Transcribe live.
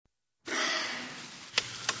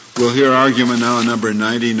We'll hear argument now on number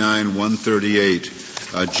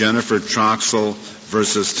 99-138, Jennifer Troxel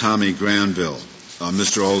versus Tommy Granville.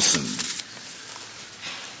 Mr. Olson.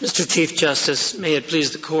 Mr. Chief Justice, may it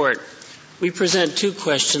please the Court. We present two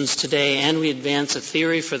questions today, and we advance a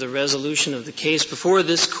theory for the resolution of the case before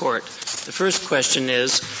this Court. The first question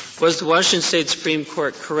is, was the Washington State Supreme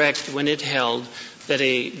Court correct when it held that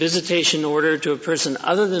a visitation order to a person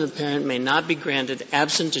other than a parent may not be granted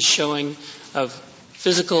absent a showing of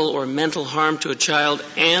physical or mental harm to a child?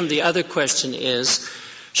 And the other question is,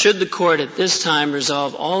 should the Court at this time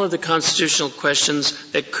resolve all of the constitutional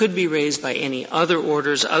questions that could be raised by any other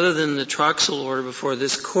orders other than the Troxel order before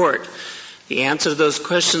this Court? The answer to those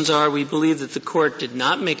questions are, we believe that the Court did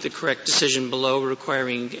not make the correct decision below,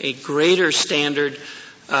 requiring a greater standard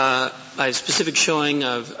by a specific showing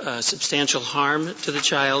of substantial harm to the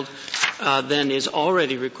child than is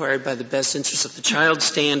already required by the best interest of the child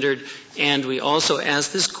standard. And we also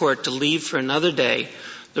ask this Court to leave for another day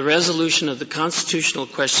the resolution of the constitutional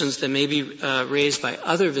questions that may be raised by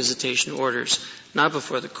other visitation orders, not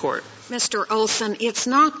before the Court. Mr. Olson, it's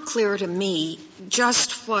not clear to me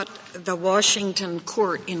just what the Washington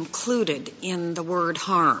Court included in the word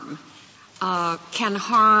harm. Can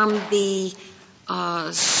harm be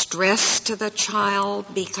stress to the child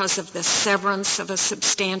because of the severance of a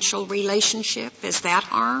substantial relationship? Is that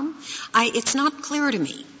harm? It's not clear to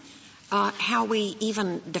me how we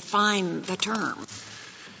even define the term.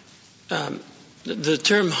 The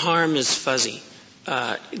term harm is fuzzy.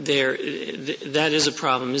 That is a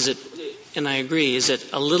problem. Is it, and I agree, is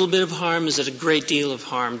it a little bit of harm? Is it a great deal of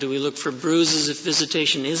harm? Do we look for bruises if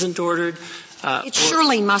visitation isn't ordered? It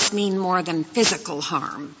surely must mean more than physical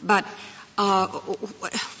harm. But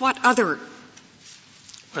what other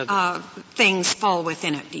things fall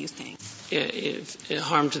within it, do you think?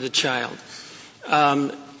 Harm to the child.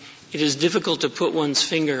 It is difficult to put one's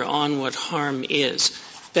finger on what harm is.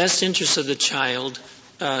 Best interest of the child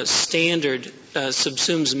standard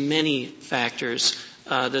subsumes many factors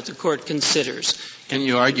that the Court considers. Can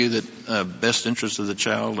you argue that best interests of the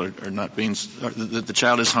child are not being, that the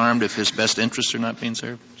child is harmed if his best interests are not being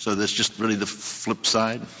served? So that's just really the flip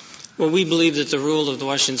side? Well, we believe that the rule of the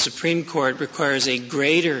Washington Supreme Court requires a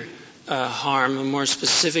greater harm, a more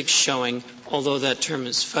specific showing, although that term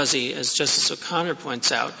is fuzzy, as Justice O'Connor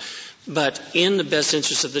points out. But in the best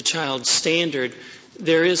interest of the child standard,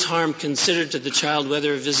 there is harm considered to the child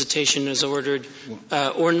whether a visitation is ordered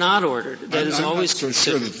or not ordered. That is always considered. I'm not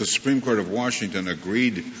so sure that the Supreme Court of Washington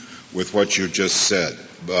agreed with what you just said.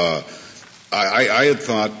 I had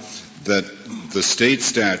thought that the state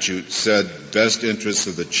statute said best interests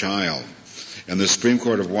of the child, and the Supreme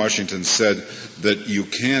Court of Washington said that you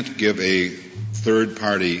can't give a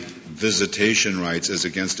third-party visitation rights as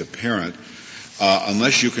against a parent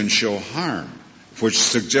unless you can show harm, which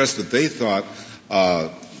suggests that they thought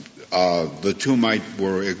the two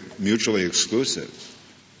were mutually exclusive.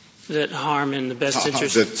 That harm and the best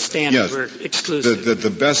interest standard were exclusive. That the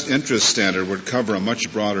best interest standard would cover a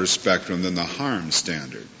much broader spectrum than the harm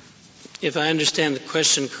standard. If I understand the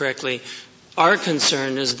question correctly, our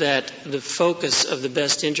concern is that the focus of the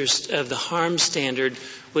best interest of the harm standard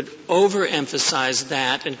would overemphasize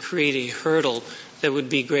that and create a hurdle that would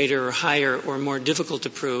be greater or higher or more difficult to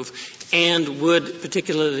prove, and would,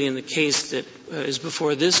 particularly in the case that is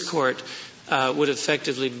before this Court, would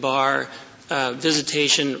effectively bar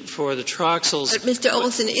visitation for the Troxels. But Mr.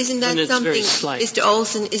 Olson, isn't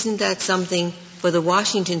that something for the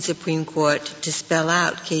Washington Supreme Court to spell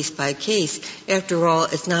out case by case? After all,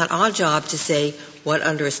 it's not our job to say what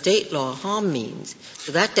under state law harm means.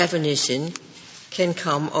 So that definition can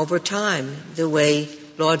come over time, the way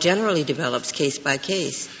law generally develops case by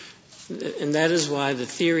case. And that is why the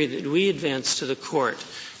theory that we advance to the Court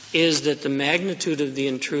is that the magnitude of the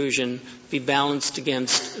intrusion be balanced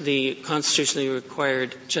against the constitutionally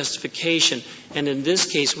required justification. And in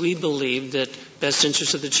this case, we believe that best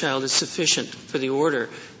interest of the child is sufficient for the order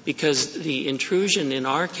because the intrusion in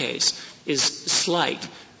our case is slight.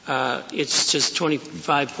 It's just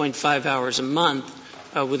 25.5 hours a month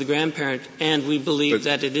with a grandparent, and we believe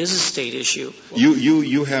that it is a state issue.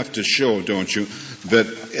 You have to show, don't you, that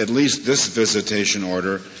at least this visitation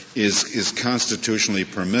order is constitutionally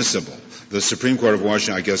permissible. The Supreme Court of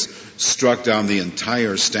Washington, I guess, struck down the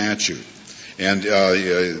entire statute. And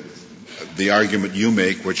the argument you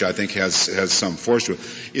make, which I think has some force to it,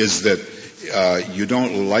 is that you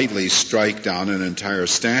don't lightly strike down an entire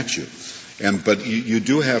statute. But you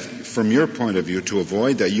do have, from your point of view, to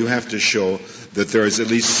avoid that, you have to show that there is at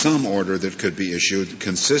least some order that could be issued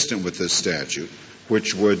consistent with this statute,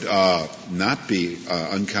 which would not be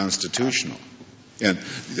unconstitutional. And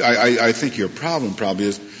I think your problem probably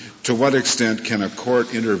is to what extent can a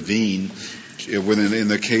court intervene in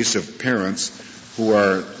the case of parents who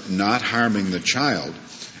are not harming the child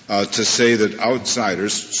to say that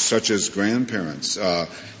outsiders, such as grandparents,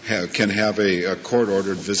 can have a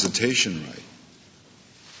court-ordered visitation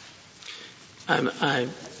right?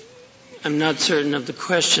 I'm not certain of the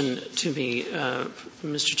question to me,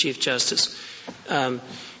 Mr. Chief Justice.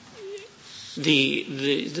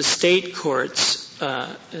 The state courts,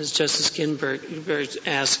 as Justice Ginsburg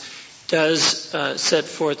asked, does set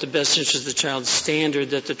forth the best interest of the child standard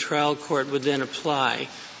that the trial court would then apply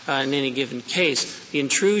in any given case. The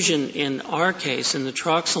intrusion in our case, in the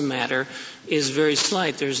Troxel matter, is very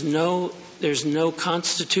slight. There's no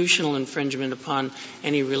constitutional infringement upon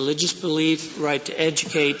any religious belief, right to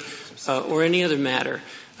educate, or any other matter.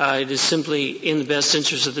 It is simply in the best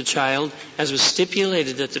interest of the child, as was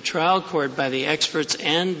stipulated at the trial court by the experts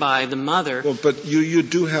and by the mother. Well, but you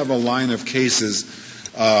do have a line of cases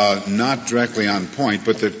not directly on point,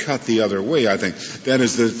 but that cut the other way, I think. That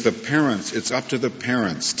is that the parents, it's up to the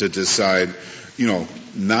parents to decide,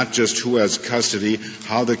 not just who has custody,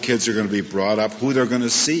 how the kids are going to be brought up, who they're going to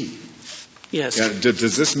see. Yes.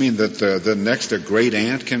 Does this mean that the next a great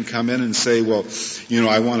aunt can come in and say, well,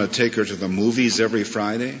 I want to take her to the movies every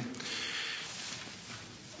Friday?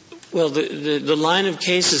 Well, the line of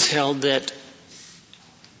cases held that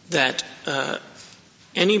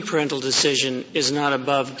any parental decision is not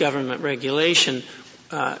above government regulation,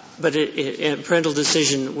 but a parental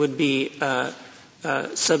decision would be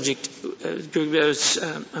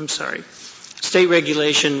state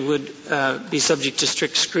regulation would be subject to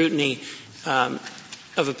strict scrutiny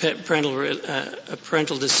of a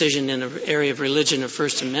parental decision in an area of religion or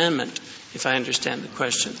First Amendment, if I understand the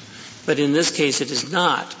question. But in this case, it is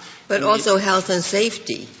not. But also health and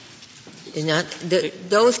safety.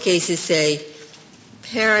 Those cases say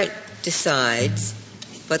parent decides,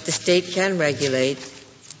 but the state can regulate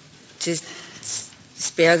to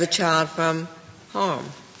spare the child from harm.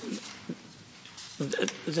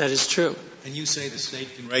 That is true. And you say the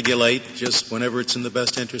state can regulate just whenever it's in the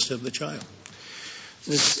best interest of the child.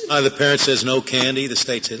 The parent says no candy, the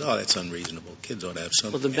state says, that's unreasonable. Kids ought to have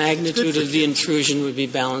something. Well, the magnitude of the intrusion would be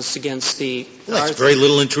balanced against the... Well, that's very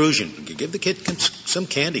little intrusion. You give the kid some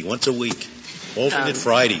candy once a week, alternate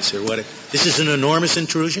Fridays or whatever. This is an enormous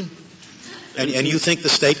intrusion? And you think the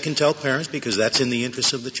state can tell parents because that's in the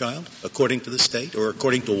interest of the child, according to the state, or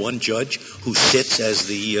according to one judge who sits as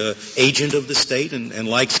the agent of the state and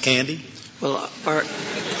likes candy? Well,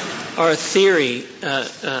 our theory,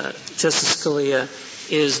 Justice Scalia,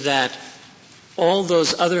 is that all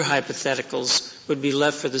those other hypotheticals would be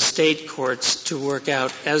left for the state courts to work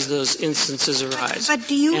out as those instances arise. But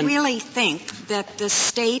do you really think that the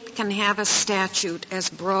state can have a statute as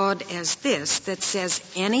broad as this that says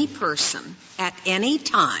any person at any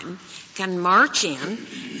time can march in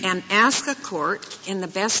and ask a court in the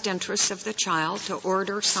best interest of the child to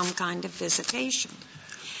order some kind of visitation?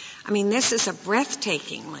 I mean, this is a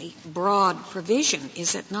breathtakingly broad provision,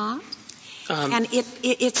 is it not? And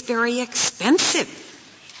it's very expensive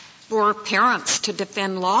for parents to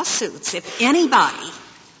defend lawsuits if anybody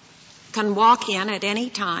can walk in at any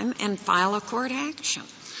time and file a court action.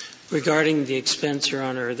 Regarding the expense, Your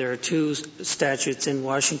Honor, there are two statutes in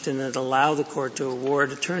Washington that allow the court to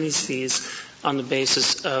award attorney's fees on the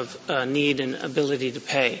basis of need and ability to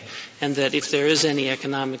pay, and that if there is any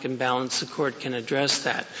economic imbalance, the court can address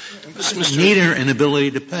that. Need and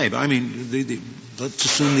ability to pay. But I mean, let's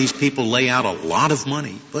assume these people lay out a lot of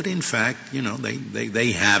money, but in fact,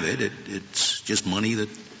 they have it. It's just money that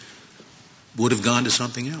would have gone to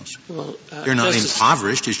something else. Well, they're not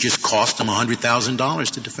impoverished. It's just cost them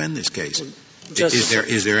 $100,000 to defend this case.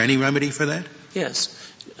 Is there any remedy for that? Yes.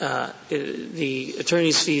 The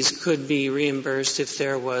attorney's fees could be reimbursed if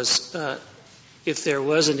there was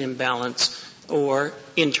an imbalance or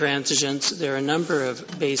intransigence. There are a number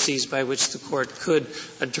of bases by which the court could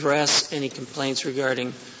address any complaints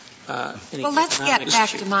regarding any Well, let's get economic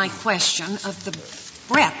back issue. to my question of the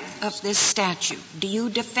breadth of this statute. Do you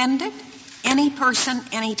defend it? Any person,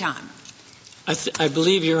 any time? I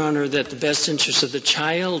believe, Your Honor, that the best interest of the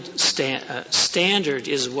child standard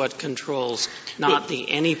is what controls, not the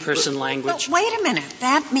any person language. But wait a minute.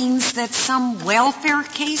 That means that some welfare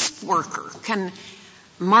case worker can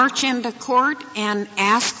march into court and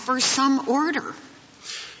ask for some order.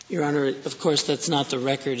 Your Honor, of course, that's not the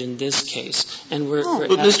record in this case. And we're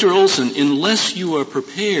But, Mr. Olson, unless you are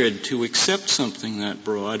prepared to accept something that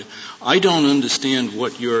broad, I don't understand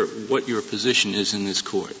what your position is in this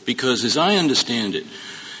court. Because as I understand it,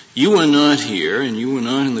 you are not here, and you are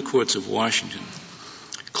not in the courts of Washington,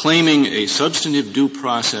 claiming a substantive due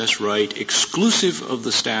process right exclusive of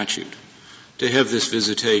the statute to have this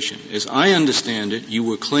visitation. As I understand it, you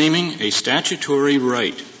were claiming a statutory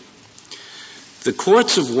right. The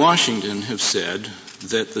courts of Washington have said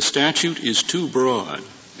that the statute is too broad,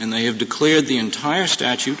 and they have declared the entire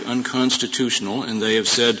statute unconstitutional, and they have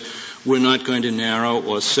said we're not going to narrow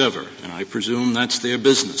or sever, and I presume that's their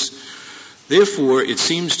business. Therefore, it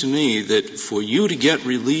seems to me that for you to get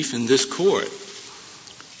relief in this court,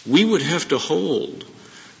 we would have to hold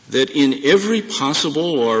that in every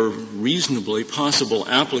possible or reasonably possible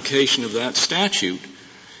application of that statute,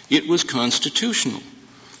 it was constitutional.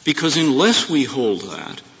 Because unless we hold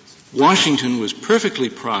that, Washington was perfectly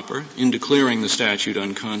proper in declaring the statute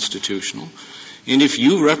unconstitutional. And if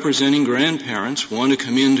you, representing grandparents, want to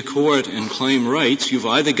come into court and claim rights, you've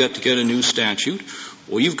either got to get a new statute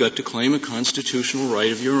or you've got to claim a constitutional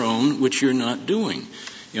right of your own, which you're not doing.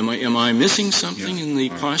 Am I missing something in the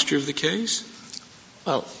posture of the case?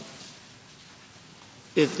 Well,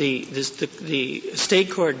 the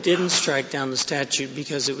state court didn't strike down the statute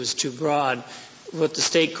because it was too broad. What the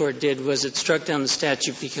state court did was it struck down the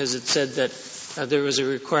statute because it said that there was a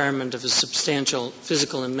requirement of a substantial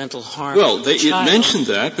physical and mental harm. Well, it mentioned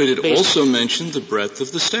that, but it also mentioned the breadth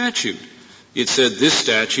of the statute. It said this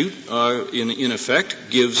statute, in effect,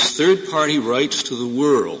 gives third-party rights to the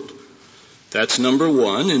world. That's number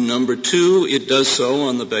one. And number two, it does so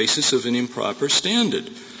on the basis of an improper standard.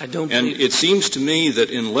 And it seems to me that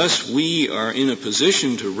unless we are in a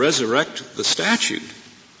position to resurrect the statute,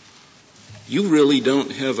 you really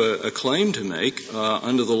don't have a claim to make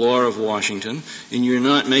under the law of Washington, and you're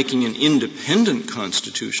not making an independent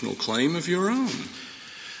constitutional claim of your own.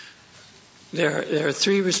 There are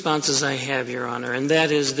three responses I have, Your Honor, and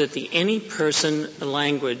that is that the any person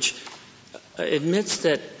language admits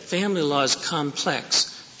that family law is complex,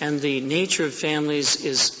 and the nature of families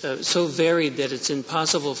is so varied that it's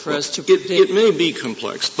impossible for us to predict. It may be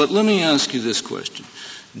complex, but let me ask you this question.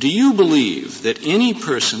 Do you believe that any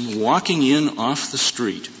person walking in off the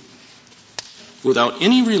street without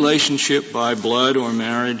any relationship by blood or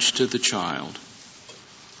marriage to the child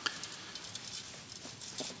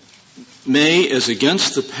may, as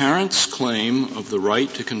against the parents' claim of the right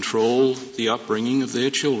to control the upbringing of their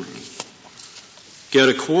children, get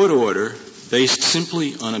a court order based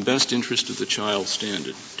simply on a best interest of the child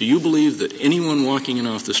standard? Do you believe that anyone walking in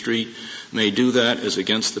off the street may do that as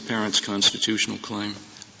against the parents' constitutional claim?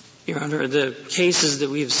 Your Honor, the cases that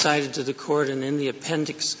we have cited to the court and in the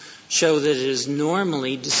appendix show that it is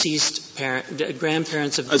normally deceased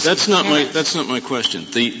grandparents of deceased parents. That's not my question.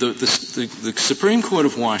 The Supreme Court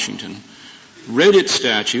of Washington read its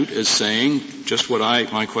statute as saying just what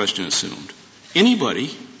my question assumed.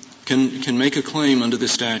 Anybody can make a claim under the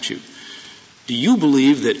statute. Do you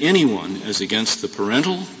believe that anyone, as against the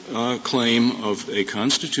parental claim of a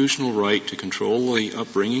constitutional right to control the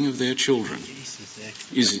upbringing of their children,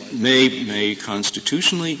 may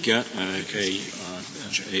constitutionally get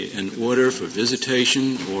an order for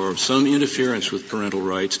visitation or some interference with parental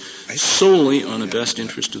rights solely on a best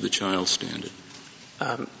interest of the child standard?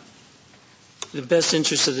 The best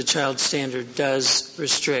interest of the child standard does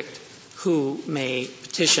restrict who may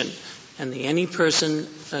petition, and the any person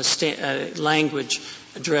language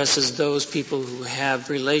addresses those people who have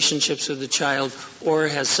relationships with the child or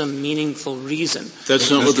has some meaningful reason. That's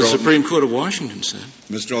not what the Supreme Court of Washington said.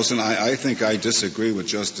 Mr. Olson, I think I disagree with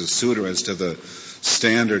Justice Souter as to the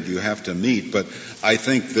standard you have to meet, but I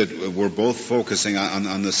think that we're both focusing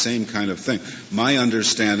on the same kind of thing. My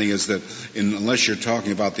understanding is that unless you're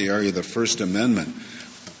talking about the area of the First Amendment,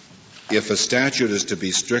 if a statute is to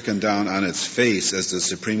be stricken down on its face, as the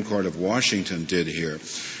Supreme Court of Washington did here,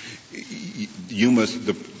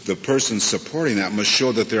 the person supporting that must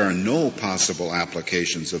show that there are no possible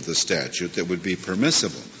applications of the statute that would be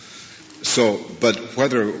permissible. So, but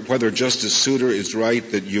whether Justice Souter is right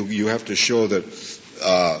that you have to show that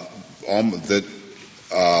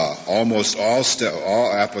almost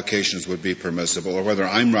all applications would be permissible, or whether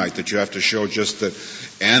I'm right that you have to show just that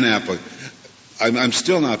an application. I'm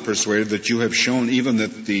still not persuaded that you have shown even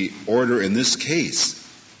that the order in this case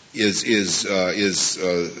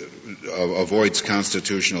avoids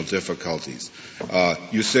constitutional difficulties.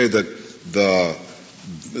 You say that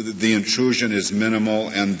the intrusion is minimal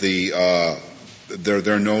and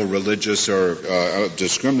there are no religious or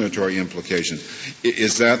discriminatory implications.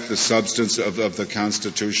 Is that the substance of the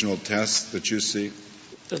constitutional test that you see?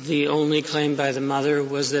 The only claim by the mother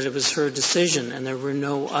was that it was her decision, and there were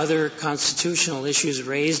no other constitutional issues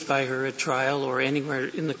raised by her at trial or anywhere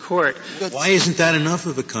in the court. Why isn't that enough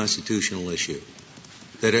of a constitutional issue?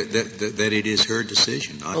 that it is her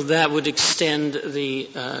decision. Well, that would extend the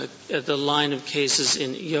line of cases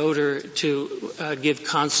in Yoder to give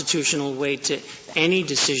constitutional weight to any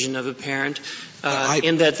decision of a parent,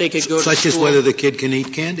 in that they could go to school. Such as whether the kid can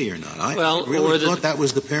eat candy or not. I really thought that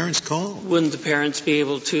was the parents' call. Wouldn't the parents be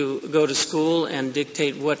able to go to school and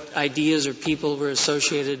dictate what ideas or people were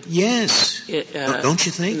associated? Yes. Don't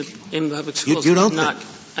you think? In public schools? You don't think?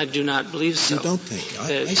 I do not believe so. You don't think?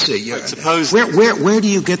 I see. I suppose. Where do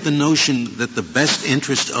you get the notion that the best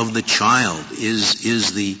interest of the child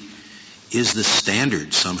is the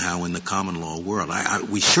standard somehow in the common law world?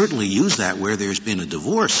 We certainly use that where there's been a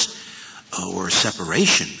divorce or a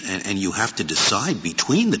separation, and you have to decide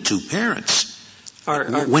between the two parents.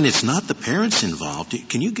 When it's not the parents involved,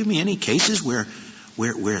 can you give me any cases where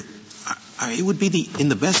it would be in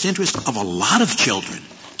the best interest of a lot of children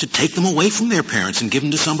to take them away from their parents and give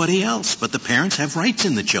them to somebody else, but the parents have rights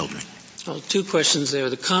in the children? Well, two questions there.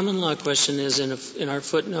 The common law question is in our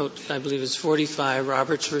footnote, I believe it's 45,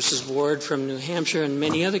 Roberts versus Ward from New Hampshire, and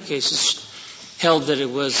many other cases held that it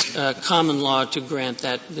was common law to grant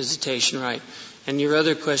that visitation right. And your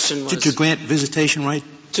other question was to grant visitation right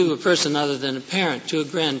to a person other than a parent, to a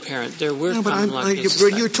grandparent. There were common law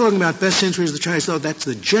cases. You're talking about best interest of the child. So that's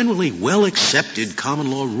the generally well-accepted common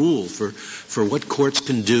law rule for what courts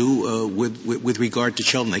can do with regard to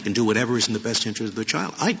children. They can do whatever is in the best interest of the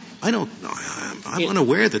child. I don't know. I'm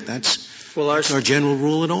unaware that that's our general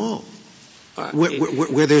rule at all.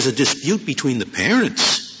 Where there's a dispute between the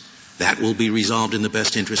parents, that will be resolved in the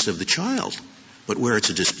best interest of the child. But where it's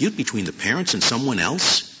a dispute between the parents and someone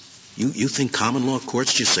else, you think common law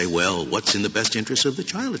courts just say, well, what's in the best interest of the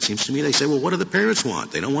child? It seems to me they say, well, what do the parents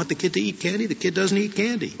want? They don't want the kid to eat candy. The kid doesn't eat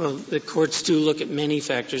candy. Well, the courts do look at many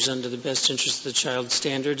factors under the best interest of the child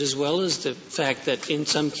standard, as well as the fact that in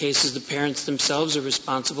some cases the parents themselves are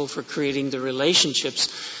responsible for creating the relationships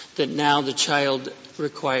that now the child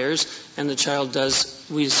requires, and the child does,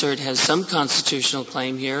 we assert, has some constitutional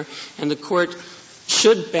claim here, and the court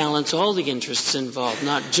should balance all the interests involved,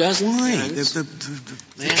 not just parents. The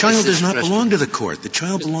child does not belong to the court. The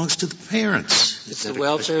child belongs to the parents. It's the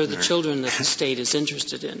welfare of the children that the state is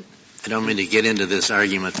interested in. I don't mean to get into this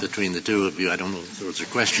argument between the two of you. I don't know if there was a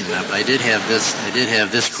question or not, but I did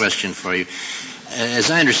have this question for you.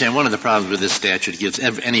 As I understand, one of the problems with this statute gives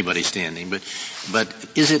anybody standing, but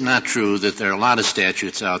is it not true that there are a lot of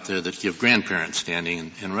statutes out there that give grandparents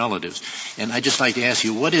standing and relatives? And I'd just like to ask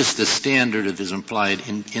you, what is the standard that is implied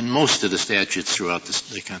in most of the statutes throughout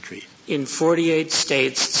the country? In 48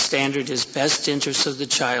 states, the standard is best interest of the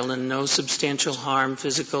child, and no substantial harm,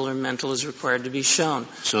 physical or mental, is required to be shown.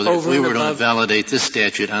 So that if we were to invalidate this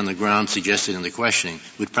statute on the ground suggested in the questioning,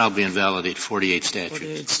 we'd probably invalidate 48 statutes.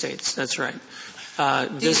 48 states, that's right.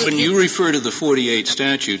 When you refer to the 48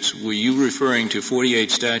 statutes, were you referring to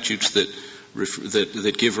 48 statutes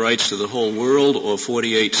that give rights to the whole world, or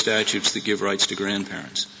 48 statutes that give rights to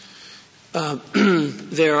grandparents?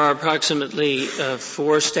 There are approximately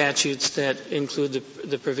 4 statutes that include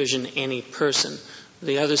the provision any person.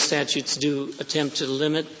 The other statutes do attempt to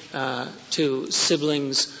limit to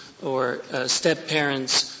siblings or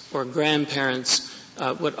step-parents or grandparents.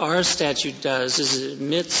 What our statute does is it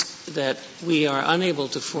admits that we are unable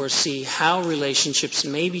to foresee how relationships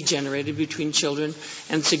may be generated between children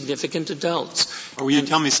and significant adults. Or will you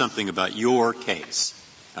tell me something about your case?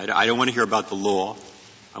 I don't want to hear about the law.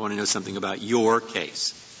 I want to know something about your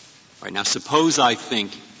case. All right, now, suppose I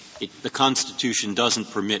think the Constitution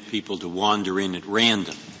doesn't permit people to wander in at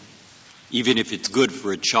random, even if it's good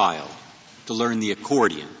for a child, to learn the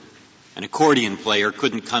accordion. An accordion player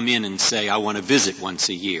couldn't come in and say, I want to visit once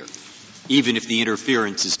a year, even if the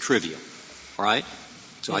interference is trivial. All right?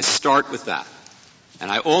 So I start with that.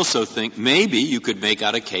 And I also think maybe you could make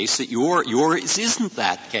out a case that yours isn't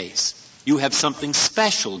that case. You have something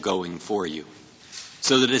special going for you,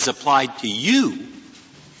 so that it's applied to you.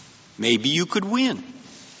 Maybe you could win.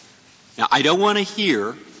 Now, I don't want to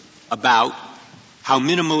hear about how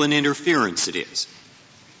minimal an interference it is.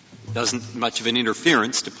 Doesn't much of an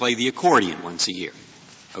interference to play the accordion once a year.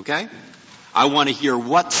 Okay? I want to hear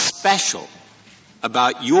what's special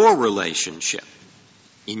about your relationship,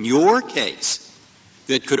 in your case,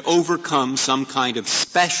 that could overcome some kind of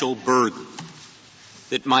special burden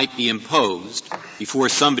that might be imposed before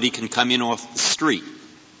somebody can come in off the street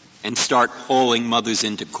and start hauling mothers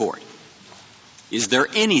into court. Is there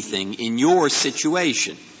anything in your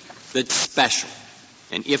situation that's special?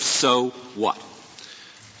 And if so, what?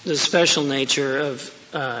 The special nature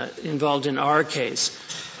of involved in our case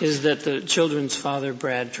is that the children's father,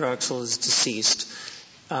 Brad Troxel, is deceased.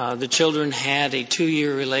 The children had a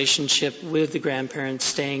 2-year relationship with the grandparents,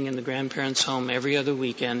 staying in the grandparents' home every other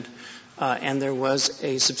weekend, and there was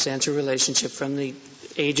a substantial relationship from the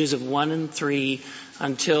ages of 1 and 3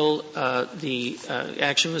 until the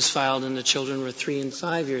action was filed and the children were 3 and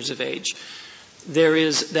 5 years of age. There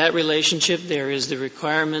is that relationship. There is the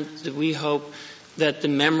requirement that we hope that the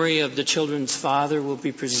memory of the children's father will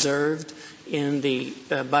be preserved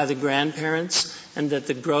by the grandparents, and that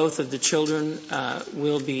the growth of the children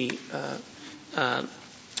will be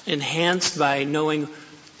enhanced by knowing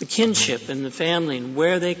the kinship and the family and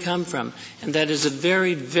where they come from. And that is a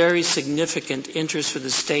very, very significant interest for the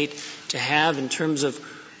state to have in terms of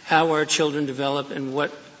how our children develop and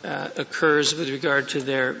what occurs with regard to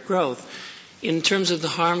their growth. In terms of the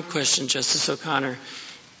harm question, Justice O'Connor,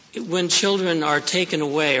 when children are taken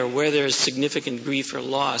away or where there is significant grief or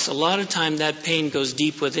loss, a lot of time that pain goes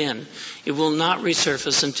deep within. It will not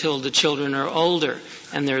resurface until the children are older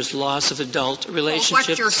and there's loss of adult relationships.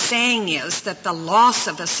 Well, what you're saying is that the loss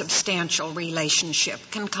of a substantial relationship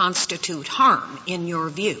can constitute harm, in your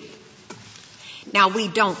view. Now, we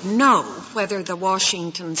don't know whether the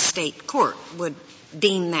Washington State Court would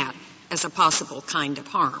deem that as a possible kind of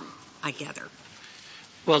harm, I gather.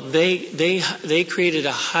 Well, they created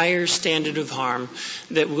a higher standard of harm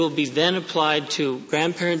that will be then applied to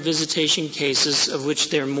grandparent visitation cases, of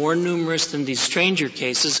which they're more numerous than these stranger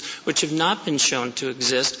cases, which have not been shown to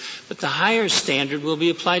exist. But the higher standard will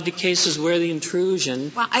be applied to cases where the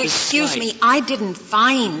intrusion is excuse slight. me, I didn't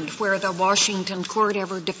find where the Washington Court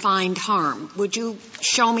ever defined harm. Would you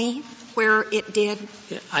show me where it did?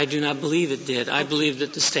 I do not believe it did. I believe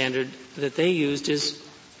that the standard that they used is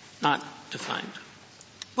not defined.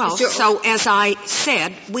 Well, so as I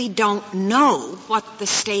said, we don't know what the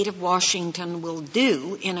state of Washington will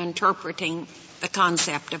do in interpreting the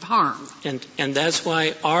concept of harm. And that's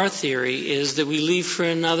why our theory is that we leave for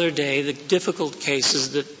another day the difficult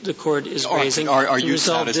cases that the court is raising are to you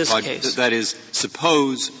resolve satisfied? this case. That is,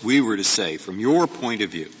 suppose we were to say, from your point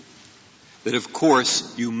of view, that of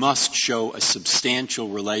course you must show a substantial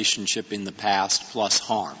relationship in the past plus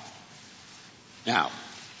harm. Now,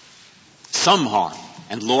 some harm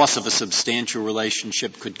and loss of a substantial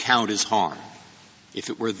relationship could count as harm. If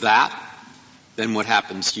it were that, then what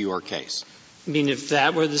happens to your case? I mean, if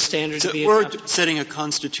that were the standard to be adopted? We're setting a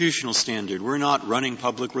constitutional standard. We're not running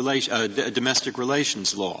domestic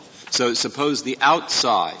relations law. So suppose the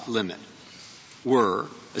outside limit were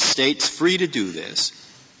a state's free to do this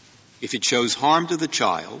if it shows harm to the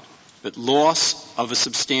child, but loss of a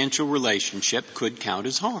substantial relationship could count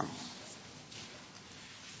as harm.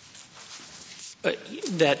 But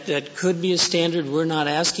that could be a standard. We're not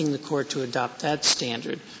asking the court to adopt that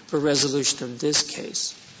standard for resolution of this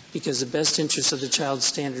case, because the best interest of the child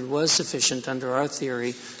standard was sufficient under our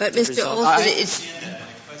theory. But Mr. Olson,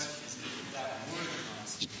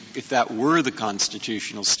 if that were the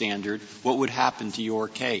constitutional standard, what would happen to your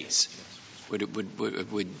case? Would you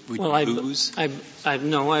lose?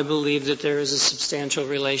 No, I believe that there is a substantial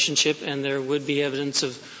relationship and there would be evidence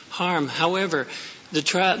of harm. However,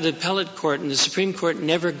 the appellate court and the Supreme Court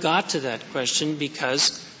never got to that question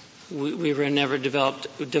because we were never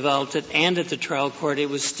developed it, and at the trial court it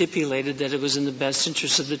was stipulated that it was in the best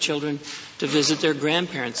interest of the children to visit their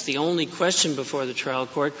grandparents. The only question before the trial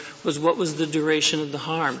court was what was the duration of the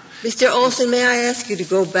harm. Mr. Olson, may I ask you to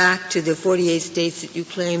go back to the 48 states that you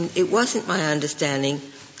claimed? It wasn't my understanding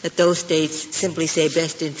that those states simply say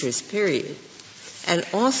best interest, period. And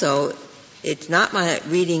also, it's not my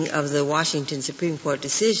reading of the Washington Supreme Court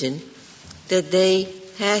decision that they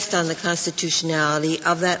passed on the constitutionality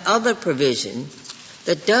of that other provision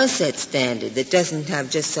that does set standard, that doesn't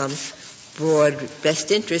have just some broad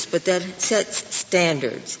best interest, but that sets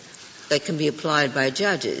standards that can be applied by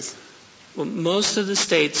judges. Well, most of the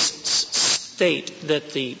states state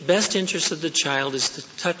that the best interest of the child is the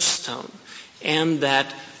touchstone, and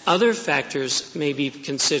that other factors may be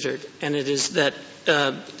considered, and it is that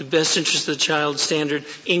the best interest of the child standard,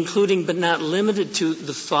 including but not limited to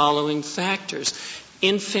the following factors.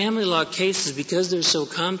 In family law cases, because they're so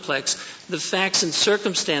complex, the facts and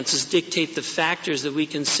circumstances dictate the factors that we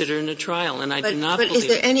consider in a trial, and I do not believe... But is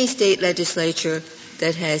there any state legislature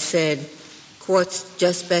that has said courts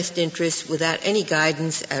just best interest without any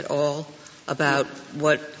guidance at all about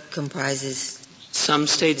what comprises? Some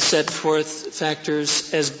states set forth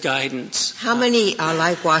factors as guidance. How many are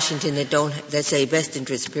like Washington that say best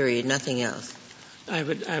interest, period, nothing else? I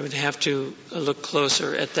would have to look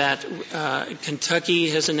closer at that. Kentucky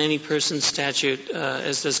has an any person statute,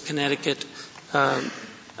 as does Connecticut, and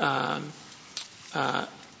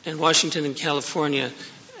Washington and California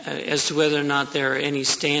As to whether or not there are any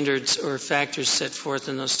standards or factors set forth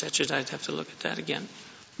in those statutes, I'd have to look at that again.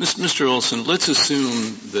 Mr. Olson, let's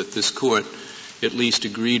assume that this Court at least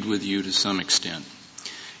agreed with you to some extent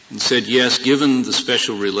and said, yes, given the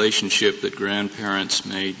special relationship that grandparents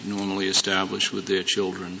may normally establish with their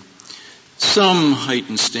children, some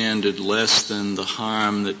heightened standard less than the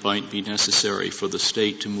harm that might be necessary for the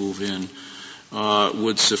state to move in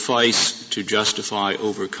would suffice to justify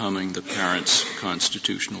overcoming the parents'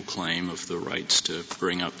 constitutional claim of the rights to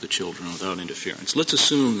bring up the children without interference. Let's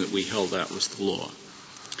assume that we held that was the law.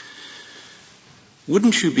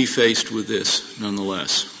 Wouldn't you be faced with this,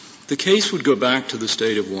 nonetheless? The case would go back to the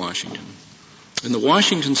state of Washington, and the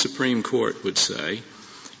Washington Supreme Court would say,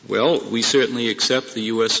 well, we certainly accept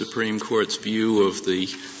the U.S. Supreme Court's view of the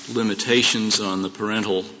limitations on the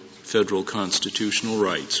parental federal constitutional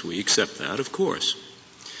rights. We accept that, of course.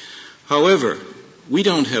 However, we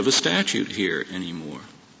don't have a statute here anymore.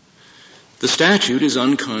 The statute is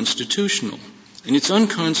unconstitutional, and it's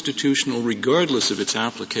unconstitutional regardless of its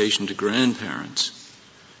application to grandparents.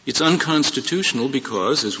 It's unconstitutional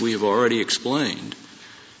because, as we have already explained,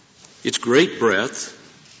 its great breadth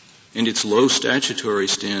and its low statutory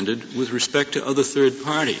standard with respect to other third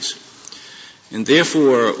parties. And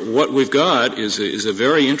therefore, what we've got is a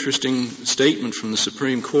very interesting statement from the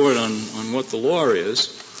Supreme Court on what the law is.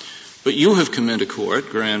 But you have come into court,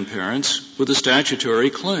 grandparents, with a statutory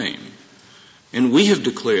claim. And we have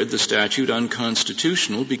declared the statute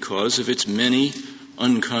unconstitutional because of its many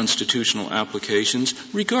unconstitutional applications,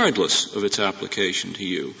 regardless of its application to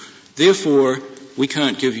you. Therefore, we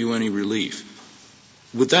can't give you any relief.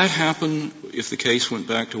 Would that happen if the case went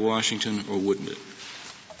back to Washington, or wouldn't it?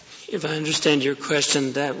 If I understand your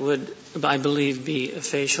question, that would, I believe, be a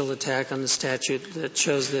facial attack on the statute that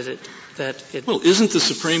shows that it. Well, isn't the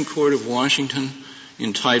Supreme Court of Washington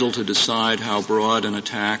entitled to decide how broad an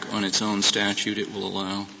attack on its own statute it will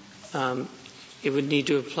allow? It would need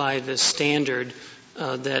to apply the standard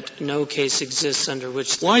that no case exists under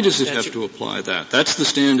which. Why does it have to apply that? That's the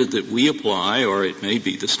standard that we apply, or it may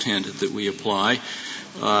be the standard that we apply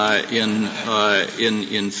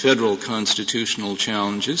in federal constitutional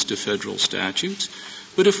challenges to federal statutes.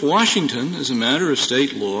 But if Washington, as a matter of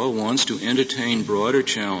state law, wants to entertain broader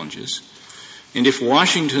challenges, and if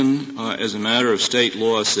Washington, as a matter of state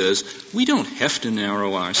law, says we don't have to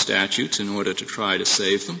narrow our statutes in order to try to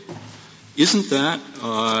save them, isn't that, or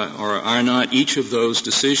are not each of those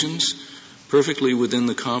decisions perfectly within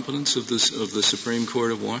the competence of the Supreme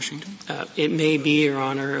Court of Washington? It may be, Your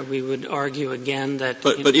Honor. We would argue again that.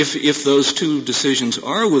 But if those two decisions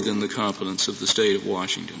are within the competence of the state of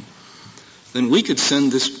Washington, then we could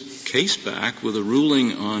send this case back with a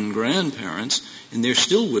ruling on grandparents, and there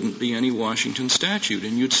still wouldn't be any Washington statute,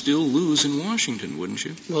 and you'd still lose in Washington, wouldn't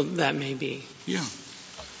you? Well, that may be. Yeah.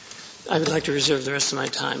 I would like to reserve the rest of my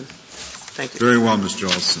time. Thank you. Very well, Mr.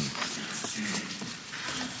 Olson.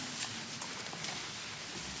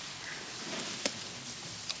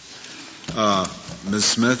 Ms.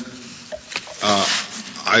 Smith,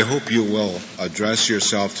 I hope you will address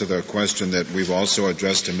yourself to the question that we've also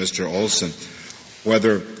addressed to Mr. Olson,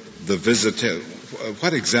 whether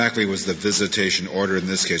what exactly was the visitation order in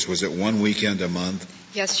this case? Was it 1 weekend a month?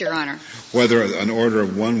 Yes, Your Honor. Whether an order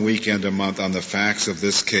of 1 weekend a month on the facts of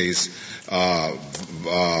this case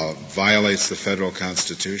violates the federal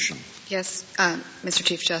Constitution? Yes, Mr.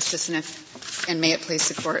 Chief Justice, and may it please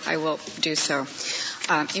the Court, I will do so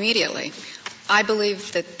immediately. I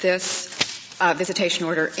believe that this visitation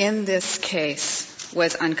order in this case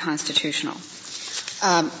was unconstitutional.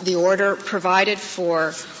 The order provided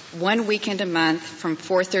for 1 weekend a month from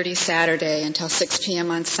 4:30 Saturday until 6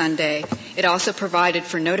 p.m. on Sunday. It also provided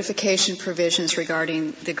for notification provisions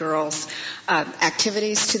regarding the girls'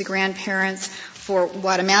 activities to the grandparents, for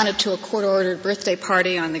what amounted to a court-ordered birthday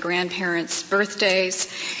party on the grandparents' birthdays,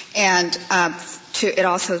 and it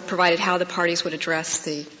also provided how the parties would address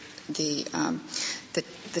the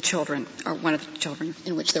children, or one of the children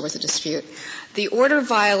in which there was a dispute. The order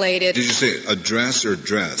violated. Did you say address or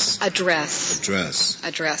dress? Address. Address.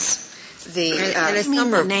 Address. The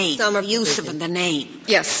name. Summer use of the name.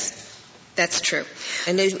 Yes, that's true.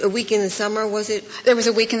 And there's a week in the summer, was it? There was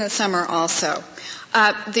a week in the summer also.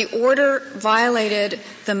 The order violated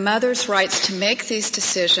the mother's rights to make these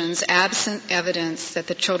decisions absent evidence that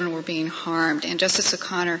the children were being harmed. And Justice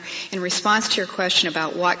O'Connor, in response to your question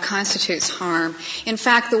about what constitutes harm, in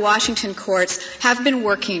fact, the Washington courts have been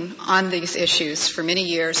working on these issues for many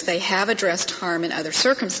years. They have addressed harm in other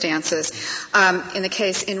circumstances. In the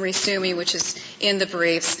case in Resumi, which is in the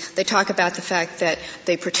briefs, they talk about the fact that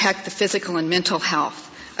they protect the physical and mental health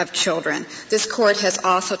of children. This court has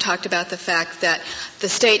also talked about the fact that the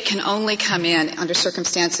state can only come in under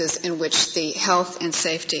circumstances in which the health and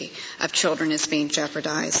safety of children is being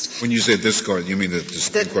jeopardized. When you say this court, you mean the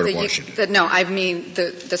Supreme Court of Washington? No, I mean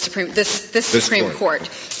the Supreme Court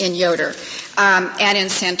in Yoder. And in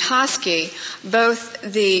Santosky, both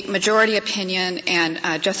the majority opinion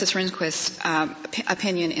and Justice Rehnquist's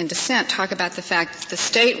opinion in dissent talk about the fact that the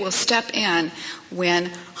state will step in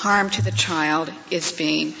when harm to the child is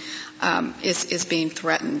being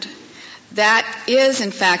threatened. That is,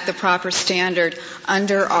 in fact, the proper standard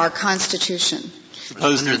under our Constitution.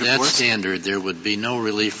 Under that standard, there would be no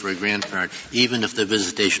relief for a grandparent, even if the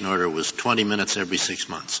visitation order was 20 minutes every 6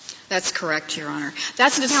 months. That's correct, Your Honor.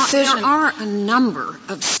 That's a decision. There are a number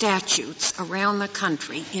of statutes around the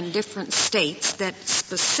country in different states that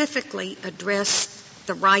specifically address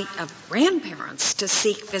the right of grandparents to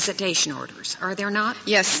seek visitation orders. Are there not?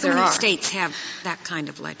 Yes, there are. How many states have that kind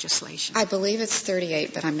of legislation? I believe it's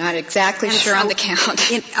 38, but I'm not exactly sure on the count.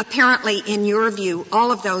 Apparently, in your view,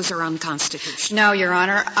 all of those are unconstitutional. No, Your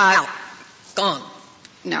Honor. Gone.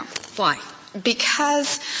 No. Why?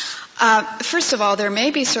 Because first of all, there may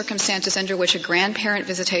be circumstances under which a grandparent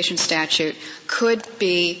visitation statute could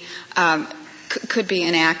be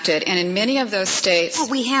enacted, and in many of those states... Well,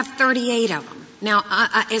 we have 38 of them. Now,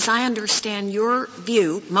 as I understand your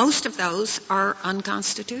view, most of those are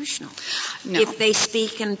unconstitutional. No. If they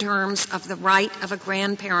speak in terms of the right of a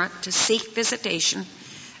grandparent to seek visitation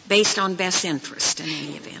based on best interest in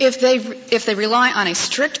any event. If they rely on a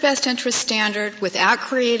strict best interest standard without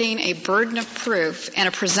creating a burden of proof and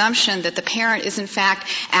a presumption that the parent is in fact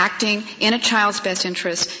acting in a child's best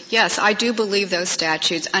interest, yes, I do believe those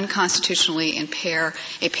statutes unconstitutionally impair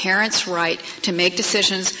a parent's right to make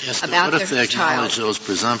decisions about their child. What if they acknowledge those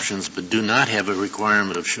presumptions but do not have a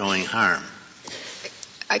requirement of showing harm?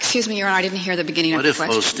 Excuse me, Your Honor, I didn't hear the beginning of the question.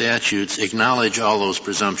 What if those statutes acknowledge all those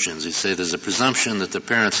presumptions? You say there's a presumption that the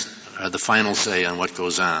parents are the final say on what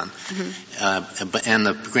goes on, and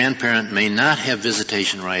the grandparent may not have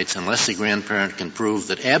visitation rights unless the grandparent can prove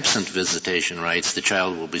that absent visitation rights, the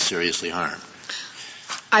child will be seriously harmed.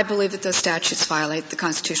 I believe that those statutes violate the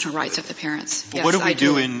constitutional rights of the parents. But yes, what do we I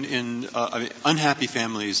do in unhappy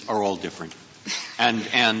families are all different. And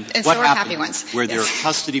so what are happens happy ones. where Yes. there are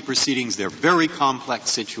custody proceedings, there are very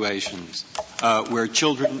complex situations where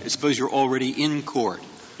children, suppose you're already in court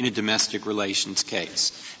in a domestic relations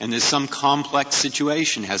case, and there's some complex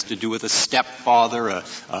situation, has to do with a stepfather,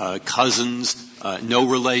 cousins, no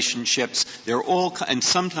relationships. They're all, and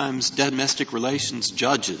sometimes domestic relations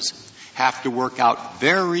judges have to work out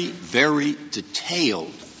very, very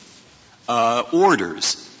detailed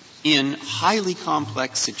orders in highly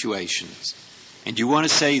complex situations. And you want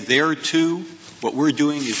to say there, too, what we're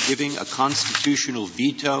doing is giving a constitutional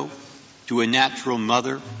veto to a natural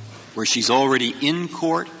mother where she's already in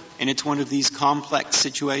court and it's one of these complex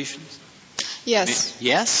situations? Yes.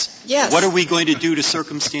 Yes? Yes. What are we going to do to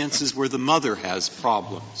circumstances where the mother has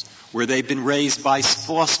problems, where they've been raised by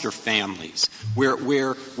foster families, where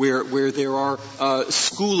there are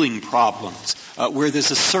schooling problems, where there's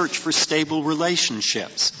a search for stable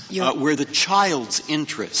relationships, where the child's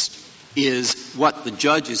interest is what the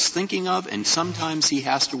judge is thinking of, and sometimes he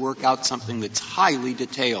has to work out something that's highly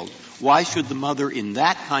detailed. Why should the mother in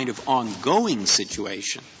that kind of ongoing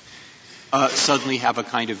situation suddenly have a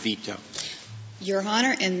kind of veto? Your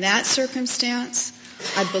Honor, in that circumstance,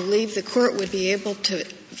 I believe the court would be able to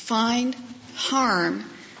find harm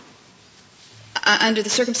under the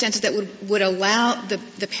circumstances that would allow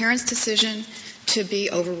the parent's decision to be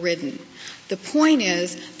overridden. The point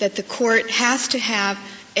is that the court has to have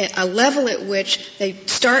a level at which they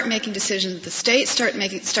start making decisions, the state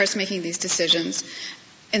starts making these decisions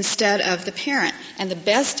instead of the parent. And the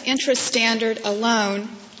best interest standard alone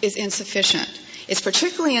is insufficient. It's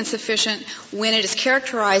particularly insufficient when it is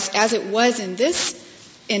characterized as it was in this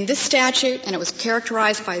statute, and it was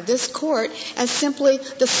characterized by this court as simply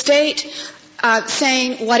the state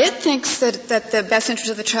saying what it thinks that the best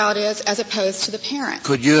interest of the child is, as opposed to the parent.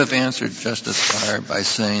 Could you have answered Justice Breyer by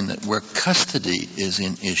saying that where custody is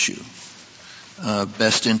in issue,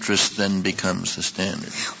 best interest then becomes the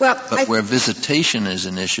standard? But where visitation is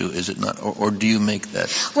an issue, is it not? Or do you make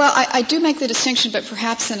that? Well, I do make the distinction, but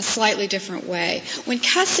perhaps in a slightly different way. When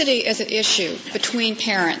custody is an issue between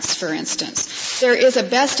parents, for instance, there is a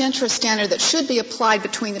best interest standard that should be applied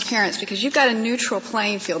between the parents, because you've got a neutral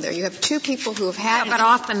playing field there. You have two people who have had... But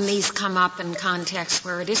often these come up in contexts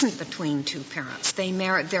where it isn't between two parents.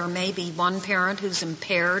 There may be one parent who's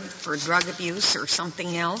impaired for drug abuse or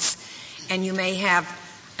something else, and you may have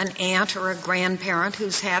an aunt or a grandparent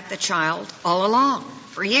who's had the child all along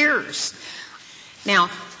for years. Now,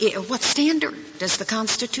 what standard does the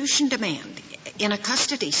Constitution demand in a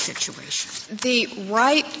custody situation? The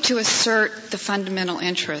right to assert the fundamental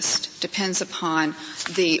interest depends upon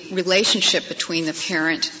the relationship between the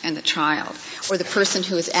parent and the child, or the person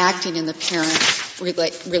who is acting in the parent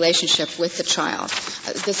relationship with the child.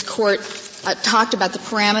 This Court talked about the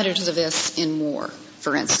parameters of this in Moore,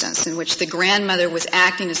 for instance, in which the grandmother was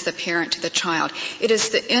acting as the parent to the child. It is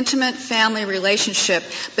the intimate family relationship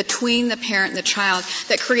between the parent and the child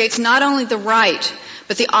that creates not only the right,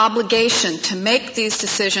 but the obligation to make these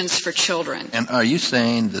decisions for children. And are you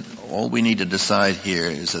saying that all we need to decide here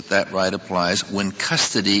is that right applies when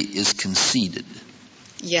custody is conceded?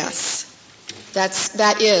 Yes.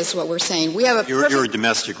 That is what we're saying. We have You're in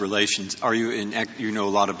domestic relations. You know a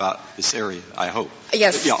lot about this area, I hope.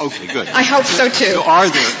 Yes. Yeah, okay, good. I hope so too.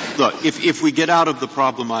 So look, if we get out of the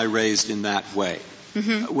problem I raised in that way,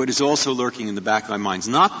 what is also lurking in the back of my mind is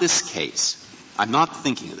not this case. I'm not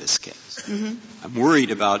thinking of this case. I'm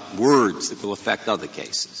worried about words that will affect other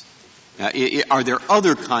cases. Are there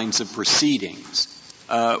other kinds of proceedings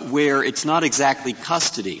where it's not exactly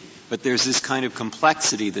custody, but there's this kind of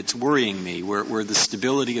complexity that's worrying me, where the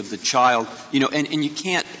stability of the child, and you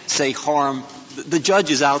can't say harm. The judge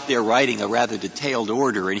is out there writing a rather detailed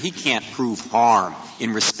order, and he can't prove harm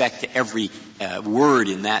in respect to every word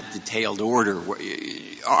in that detailed order.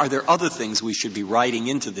 Are there other things we should be writing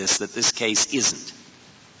into this that this case isn't?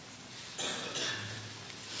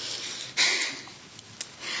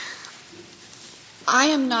 I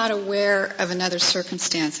am not aware of another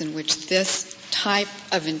circumstance in which this type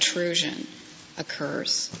of intrusion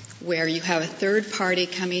occurs, where you have a third party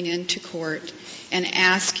coming into court and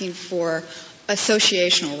asking for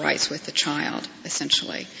associational rights with the child,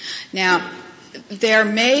 essentially. Now, there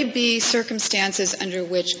may be circumstances under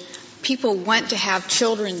which people want to have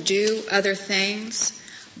children do other things,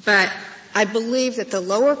 but I believe that the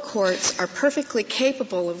lower courts are perfectly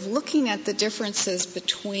capable of looking at the differences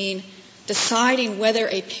between deciding whether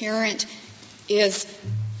a parent is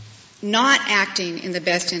not acting in the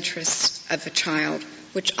best interests of a child,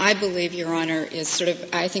 which I believe, Your Honor, is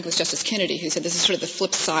I think it was Justice Kennedy who said this is sort of the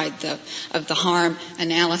flip side of the harm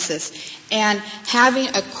analysis, and having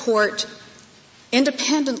a court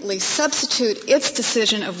independently substitute its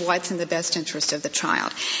decision of what's in the best interest of the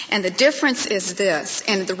child. And the difference is this,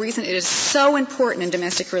 and the reason it is so important in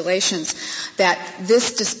domestic relations that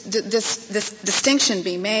this distinction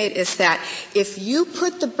be made is that if you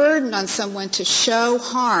put the burden on someone to show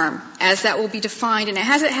harm, as that will be defined, and it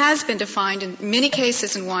has been defined in many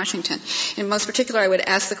cases in Washington. In most particular, I would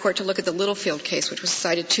ask the Court to look at the Littlefield case, which was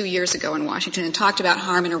cited 2 years ago in Washington, and talked about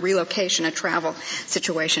harm in a relocation, a travel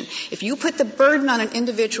situation. If you put the burden on an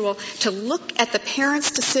individual to look at the parent's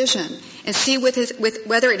decision and see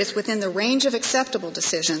whether it is within the range of acceptable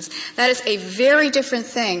decisions, that is a very different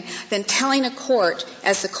thing than telling a court,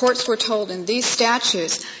 as the courts were told in these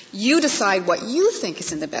statutes, you decide what you think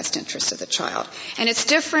is in the best interest of the child. And it's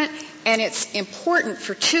different, and it's important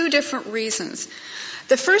for two different reasons.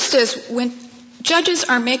 The first is when judges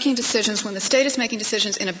are making decisions, when the state is making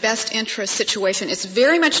decisions in a best interest situation, it's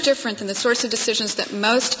very much different than the sorts of decisions that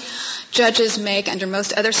most judges make under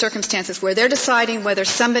most other circumstances, where they're deciding whether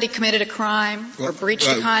somebody committed a crime or breached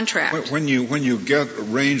a contract. When you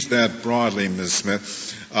range that broadly, Ms.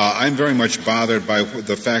 Smith, I'm very much bothered by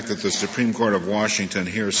the fact that the Supreme Court of Washington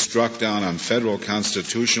here struck down on federal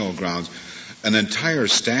constitutional grounds an entire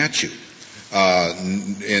statute.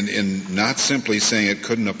 In not simply saying it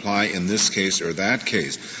couldn't apply in this case or that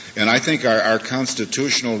case. And I think our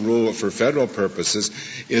constitutional rule for federal purposes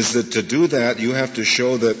is that to do that, you have to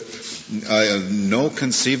show that no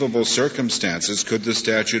conceivable circumstances could the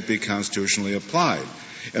statute be constitutionally applied.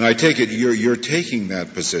 And I take it you're taking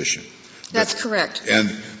that position. That's correct.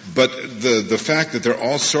 But the fact that there are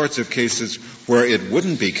all sorts of cases where it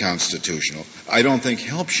wouldn't be constitutional, I don't think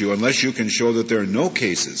helps you unless you can show that there are no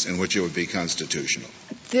cases in which it would be constitutional.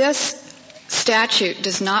 This statute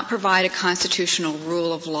does not provide a constitutional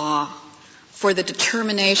rule of law for the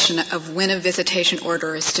determination of when a visitation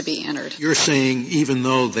order is to be entered. You're saying even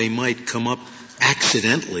though they might come up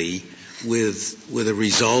accidentally with a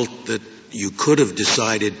result that you could have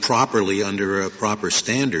decided properly under a proper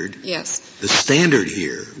standard. Yes. The standard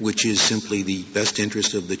here, which is simply the best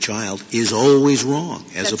interest of the child, is always wrong,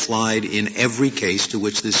 as applied in every case to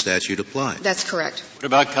which this statute applies. That's correct. What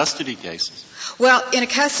about custody cases? Well, in a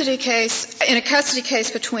custody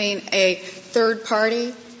case between a third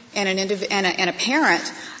party and a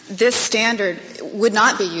parent, this standard would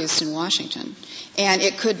not be used in Washington, and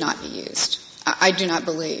it could not be used. I do not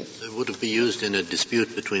believe. Would it be used in a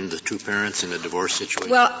dispute between the two parents in a divorce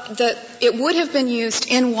situation? Well, it would have been used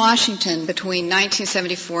in Washington between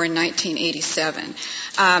 1974 and 1987.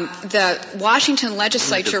 The Washington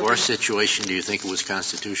legislature... In a divorce situation, do you think it was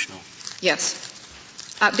constitutional? Yes.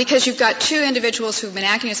 Because you've got two individuals who've been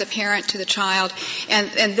acting as a parent to the child,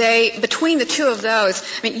 and they, between the two of those,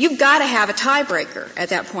 I mean, you've got to have a tiebreaker at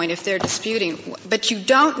that point if they're disputing, but you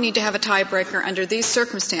don't need to have a tiebreaker under these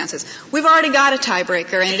circumstances. We've already got a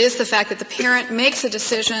tiebreaker, and it is the fact that the parent makes a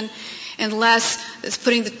decision unless it's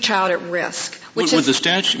putting the child at risk. Would the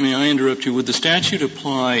statute, may I interrupt you, would the statute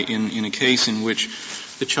apply in a case in which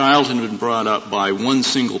the child had been brought up by one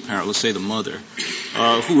single parent, let's say the mother,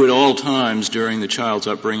 who at all times during the child's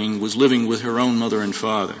upbringing was living with her own mother and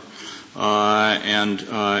father? And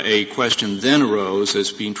a question then arose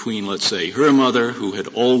as between, let's say, her mother, who had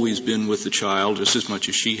always been with the child just as much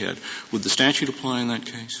as she had. Would the statute apply in that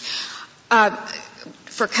case?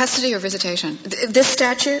 For custody or visitation? This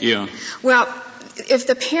statute? Yeah. Well, if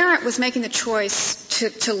the parent was making the choice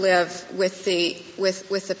to live with her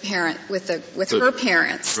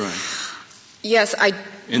parents, right. Yes,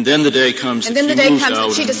 and then the day comes. And then the day comes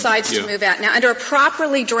that she decides to move out. Now, under a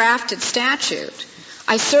properly drafted statute,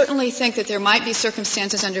 I certainly think that there might be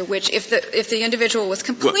circumstances under which, if the individual was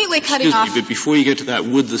completely cutting off. But before you get to that,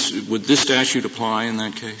 would this statute apply in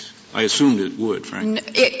that case? I assumed it would, frankly.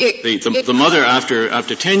 The mother,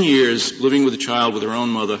 after 10 years living with the child with her own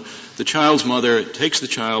mother, the child's mother takes the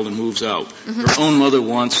child and moves out. Mm-hmm. Her own mother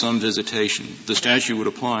wants some visitation. The statute would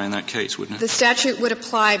apply in that case, wouldn't it? The statute would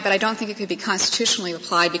apply, but I don't think it could be constitutionally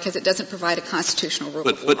applied because it doesn't provide a constitutional rule.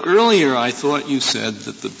 But earlier I thought you said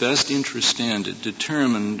that the best interest standard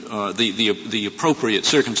determined the appropriate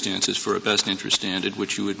circumstances for a best interest standard,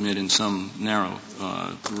 which you admit in some narrow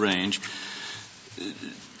range.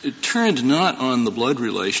 It turned not on the blood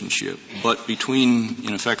relationship, but between,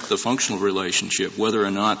 in effect, the functional relationship, whether or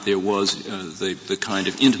not there was the kind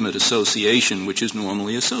of intimate association which is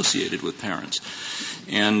normally associated with parents.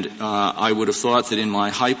 And I would have thought that in my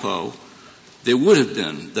hypo there would have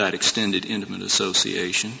been that extended intimate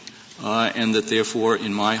association, and that therefore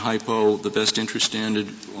in my hypo the best interest standard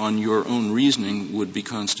on your own reasoning would be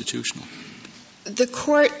constitutional. The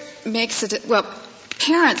court makes it, well,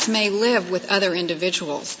 parents may live with other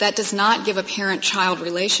individuals. That does not give a parent-child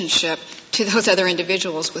relationship to those other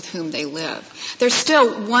individuals with whom they live. There's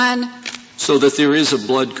still one... So that there is a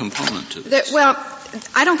blood component to this. Well,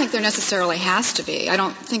 I don't think there necessarily has to be. I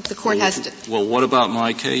don't think the court has to... Well, what about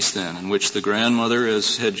my case, then, in which the grandmother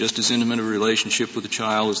has had just as intimate a relationship with the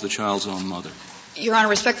child as the child's own mother? Your Honor,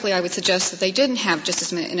 respectfully, I would suggest that they didn't have just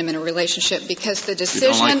as intimate a relationship because the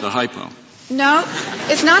decision... You don't like the hypo? No,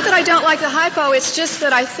 it's not that I don't like the hypo. It's just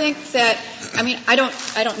that I think that, I mean, I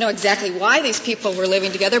don't know exactly why these people were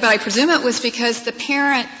living together, but I presume it was because the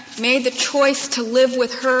parent made the choice to live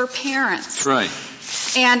with her parents. Right.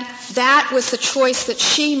 And that was the choice that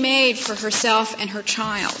she made for herself and her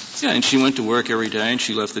child. Yeah, and she went to work every day and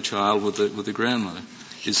she left the child with the grandmother.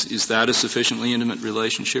 Is that a sufficiently intimate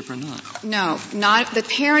relationship or not? No, not. The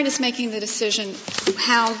parent is making the decision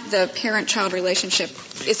how the parent-child relationship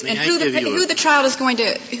is, and who the child is going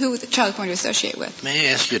to associate with. May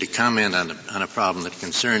I ask you to comment on a problem that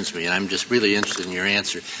concerns me, and I'm just really interested in your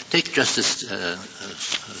answer. Take Justice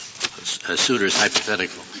Souter's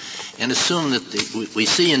hypothetical, and assume that we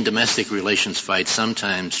see in domestic relations fights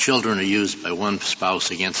sometimes children are used by one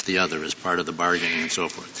spouse against the other as part of the bargaining and so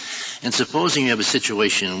forth. And supposing you have a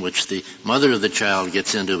situation in which the mother of the child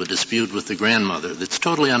gets into a dispute with the grandmother that's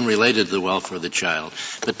totally unrelated to the welfare of the child,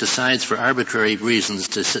 but decides for arbitrary reasons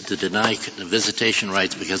to deny visitation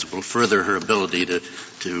rights because it will further her ability to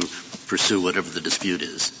pursue whatever the dispute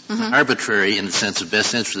is. Mm-hmm. Arbitrary in the sense of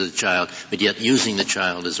best interest of the child, but yet using the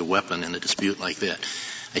child as a weapon in a dispute like that.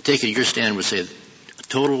 I take it your stand would say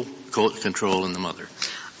total control in the mother.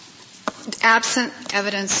 Absent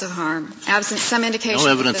evidence of harm. Absent some indication.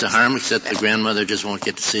 No evidence of harm except the grandmother just won't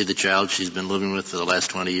get to see the child she's been living with for the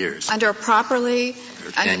last 20 years. Under a properly...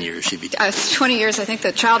 Or 10 years she'd be... 20 years, I think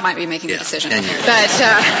the child might be making the decision. 10 years. But,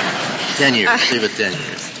 10 years. Leave it 10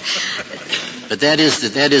 years. But that is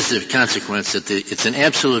the consequence, that it's an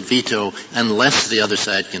absolute veto unless the other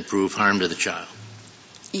side can prove harm to the child.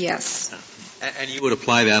 Yes. And you would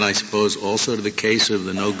apply that, I suppose, also to the case of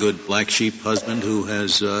the no-good black sheep husband who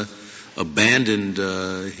has abandoned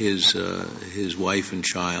his wife and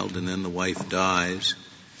child, and then the wife dies,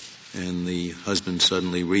 and the husband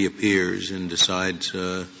suddenly reappears and decides,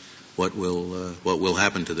 what will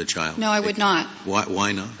happen to the child? No, I would not.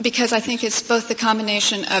 Why not? Because I think it's both the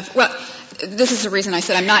combination of, well, this is the reason I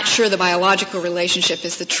said I'm not sure the biological relationship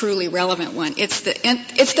is the truly relevant one. It's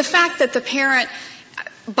the fact that the parent,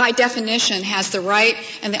 by definition, has the right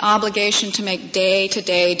and the obligation to make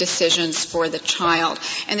day-to-day decisions for the child.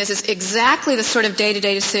 And this is exactly the sort of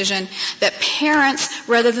day-to-day decision that parents,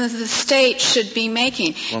 rather than the state, should be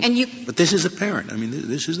making. Well, but this is a parent. I mean,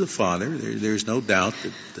 this is the father. There's no doubt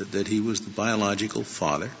that he was the biological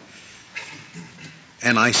father.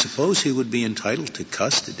 And I suppose he would be entitled to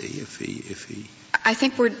custody if he... I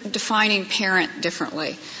think we're defining parent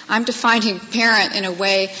differently. I'm defining parent in a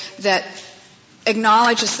way that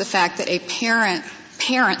acknowledges the fact that a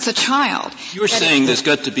parents a child. You're saying there's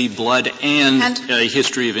got to be blood and a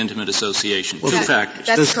history of intimate association. Two factors.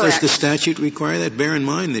 That's correct. Does the statute require that? Bear in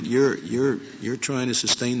mind that you're trying to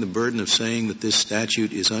sustain the burden of saying that this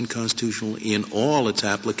statute is unconstitutional in all its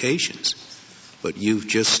applications. But you've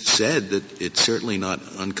just said that it's certainly not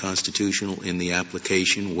unconstitutional in the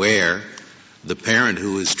application where the parent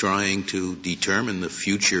who is trying to determine the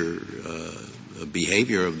future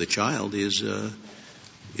behavior of the child is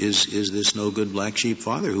this no good black sheep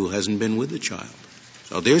father who hasn't been with the child.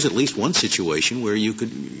 So there's at least one situation where you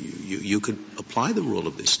could apply the rule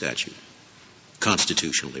of this statute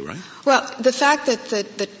constitutionally, right? Well, the fact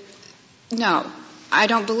that no, I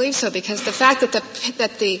don't believe so, because the fact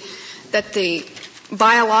that the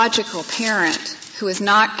biological parent who has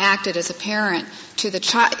not acted as a parent to the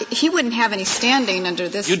child, he wouldn't have any standing under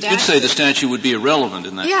this statute. You'd say the statute would be irrelevant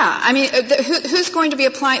in that case. Yeah. I mean, who's going to be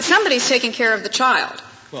applying? Somebody's taking care of the child,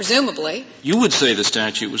 presumably. You would say the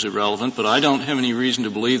statute was irrelevant, but I don't have any reason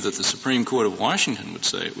to believe that the Supreme Court of Washington would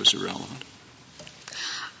say it was irrelevant.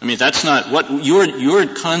 I mean, that's not what your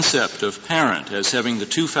concept of parent as having the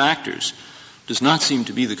two factors does not seem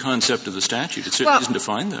to be the concept of the statute. It certainly isn't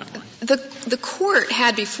defined that way. The court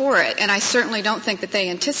had before it, and I certainly don't think that they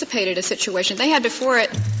anticipated a situation, they had before it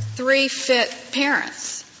 3 fit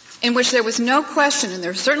parents in which there was no question, and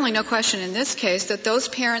there's certainly no question in this case, that those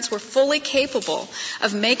parents were fully capable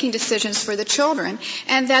of making decisions for the children,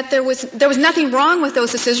 and that there was nothing wrong with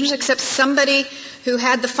those decisions except somebody who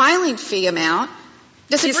had the filing fee amount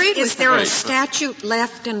disagreed with them. Is there a statute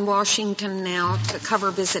left in Washington now to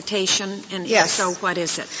cover visitation? And yes. If so, what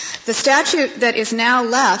is it? The statute that is now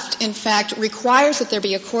left, in fact, requires that there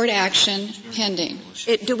be a court action pending.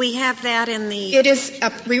 Do we have that in the... It is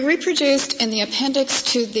reproduced in the appendix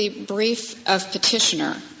to the brief of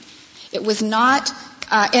petitioner. It was not,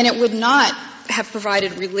 and it would not have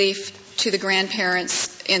provided relief to the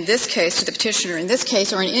grandparents in this case, to the petitioner in this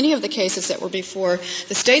case, or in any of the cases that were before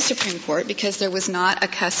the state Supreme Court, because there was not a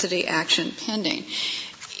custody action pending.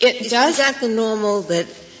 Is that the normal that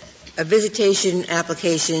a visitation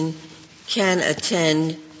application can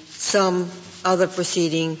attend some other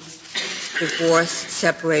proceeding, divorce,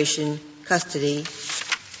 separation, custody,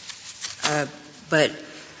 but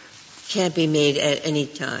can't be made at any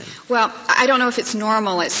time? Well, I don't know if it's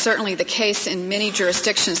normal. It's certainly the case in many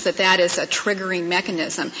jurisdictions that is a triggering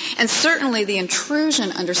mechanism. And certainly the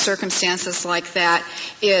intrusion under circumstances like that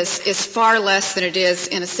is far less than it is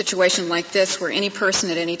in a situation like this where any person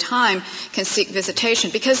at any time can seek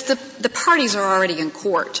visitation, because the parties are already in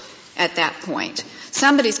court at that point.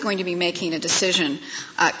 Somebody's going to be making a decision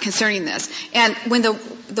concerning this. And when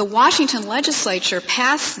the Washington legislature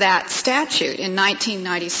passed that statute in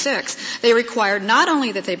 1996, they required not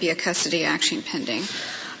only that there be a custody action pending,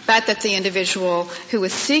 but that the individual who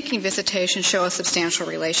was seeking visitation show a substantial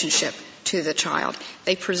relationship to the child.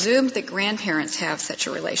 They presumed that grandparents have such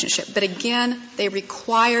a relationship. But again, they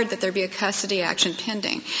required that there be a custody action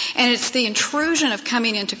pending. And it's the intrusion of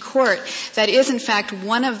coming into court that is, in fact,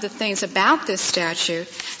 one of the things about this statute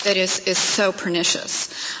that is so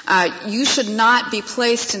pernicious. You should not be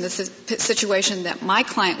placed in the situation that my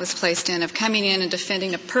client was placed in, of coming in and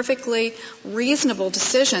defending a perfectly reasonable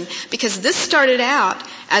decision, because this started out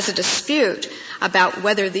as a dispute about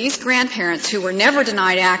whether these grandparents, who were never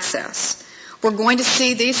denied access, were going to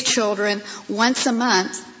see these children once a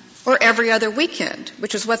month or every other weekend,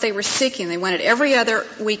 which is what they were seeking. They wanted every other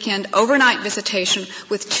weekend overnight visitation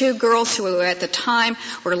with 2 girls who at the time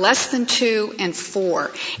were less than 2 and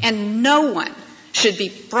 4. And no one should be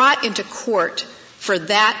brought into court for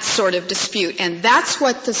that sort of dispute. And that's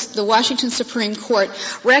what the Washington Supreme Court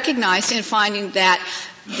recognized in finding that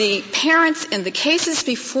the parents in the cases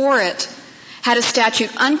before it had a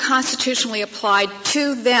statute unconstitutionally applied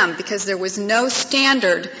to them, because there was no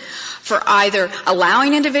standard for either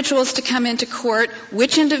allowing individuals to come into court,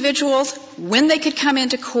 which individuals, when they could come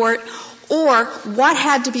into court, or what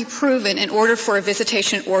had to be proven in order for a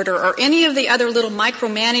visitation order or any of the other little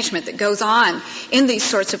micromanagement that goes on in these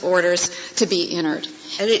sorts of orders to be entered.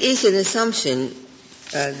 And it is an assumption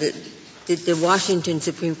that the Washington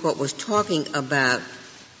Supreme Court was talking about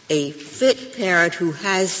a fit parent who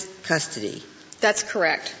has custody. That's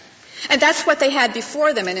correct. And that's what they had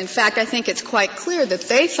before them. And in fact, I think it's quite clear that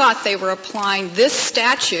they thought they were applying this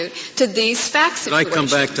statute to these fact situations. Could I come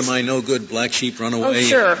back to my no good black sheep runaway,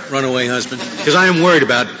 sure. runaway husband? Because I am worried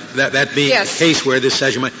about that being yes. a case where this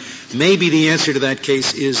statute maybe the answer to that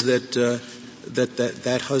case is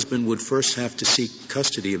that husband would first have to seek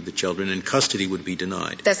custody of the children, and custody would be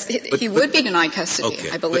denied. He would be denied custody, okay.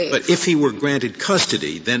 I believe. But if he were granted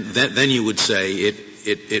custody, then you would say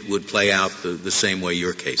it would play out the same way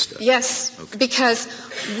your case does. Yes, okay. Because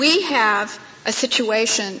we have a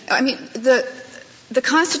situation. I mean, the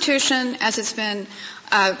Constitution, as it's been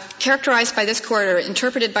characterized by this court or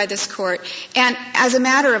interpreted by this court, and as a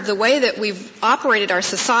matter of the way that we've operated our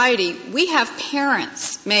society, we have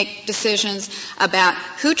parents make decisions about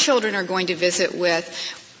who children are going to visit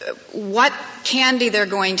with, what candy they're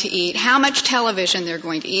going to eat, how much television they're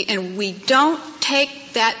going to eat, and we don't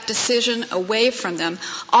take that decision away from them.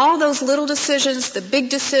 All those little decisions, the big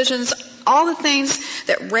decisions, all the things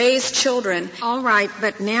that raise children. All right,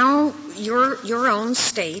 but now your own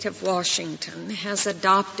state of Washington has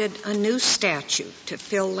adopted a new statute to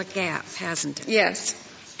fill the gap, hasn't it? Yes.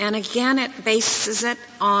 And again, it bases it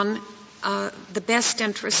on the best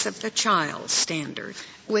interests of the child standard.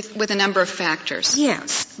 With a number of factors.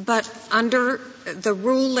 Yes, but under the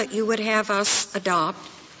rule that you would have us adopt,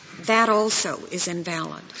 that also is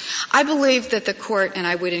invalid. I believe that the court, and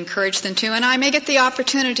I would encourage them to, and I may get the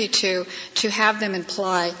opportunity to have them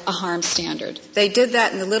apply a harm standard. They did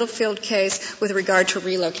that in the Littlefield case with regard to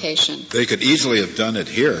relocation. They could easily have done it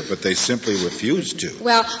here, but they simply refused to.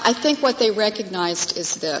 Well, I think what they recognized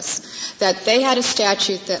is this, that they had a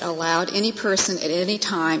statute that allowed any person at any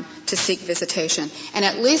time to seek visitation. And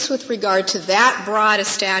at least with regard to that broad a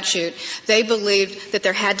statute, they believed that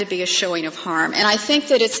there had to be a showing of harm. And I think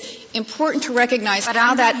that it's important to recognize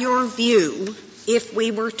how that... But your view, if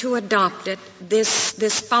we were to adopt it,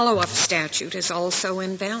 this follow-up statute is also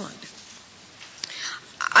invalid.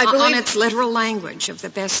 I believe on its literal language of the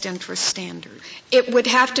best interest standard. It would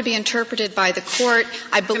have to be interpreted by the court.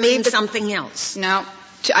 I believe something else. No.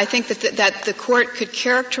 I think that the court could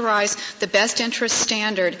characterize the best interest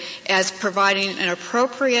standard as providing an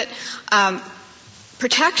appropriate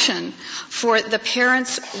protection for the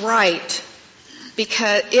parent's right,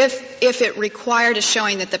 because if it required a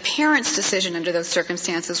showing that the parent's decision under those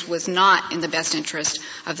circumstances was not in the best interest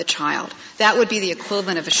of the child, that would be the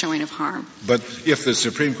equivalent of a showing of harm. But if the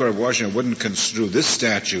Supreme Court of Washington wouldn't construe this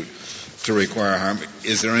statute to require harm,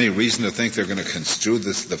 is there any reason to think they're going to construe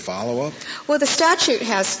the follow-up? Well, the statute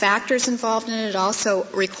has factors involved in it. It also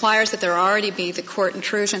requires that there already be the court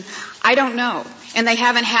intrusion. I don't know. And they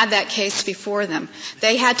haven't had that case before them.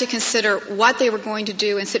 They had to consider what they were going to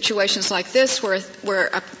do in situations like this where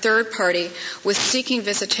a third party was seeking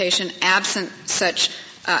visitation absent such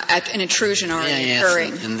an intrusion already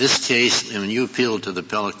occurring. In this case, when you appealed to the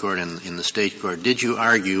appellate court in the state court, did you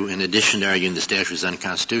argue, in addition to arguing the statute was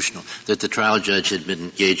unconstitutional, that the trial judge had been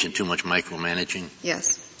engaged in too much micromanaging?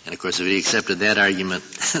 Yes. And, of course, if he accepted that argument,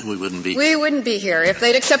 we wouldn't be here. If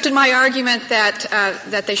they'd accepted my argument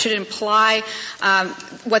that they should imply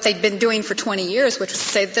what they'd been doing for 20 years, which was to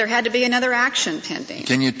say that there had to be another action pending.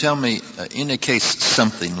 Can you tell me, in a case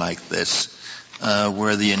something like this,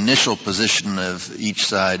 where the initial position of each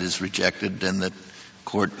side is rejected and the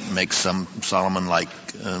court makes some Solomon-like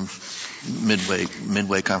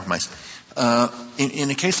midway compromise, in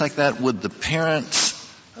a case like that, would the parents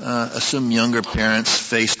assume younger parents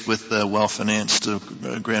faced with well-financed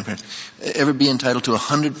grandparents ever be entitled to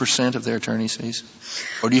 100% of their attorney's fees?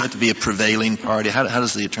 Or do you have to be a prevailing party? How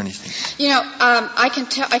does the attorney think? You know, I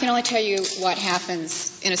can only tell you what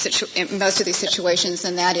happens in most of these situations,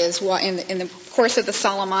 and that is in the course of the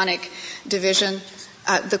Solomonic division,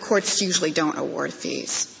 the courts usually don't award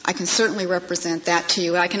fees. I can certainly represent that to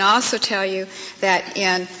you. I can also tell you that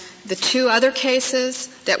in the two other cases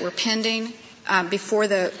that were pending before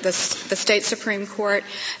the state Supreme Court,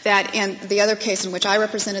 that in the other case in which I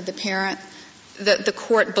represented the parent, the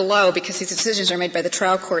court below, because these decisions are made by the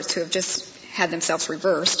trial courts who have just had themselves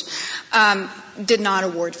reversed, did not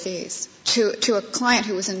award fees to a client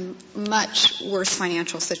who was in much worse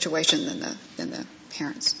financial situation than the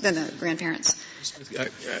grandparents.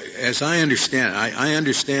 As I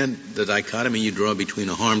understand the dichotomy you draw between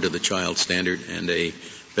a harm to the child standard and a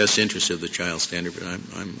best interest of the child standard, but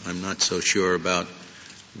I'm not so sure about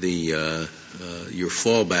your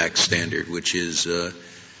fallback standard, which is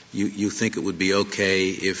you think it would be okay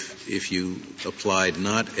if you applied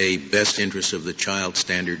not a best interest of the child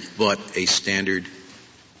standard, but a standard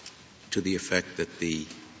to the effect that the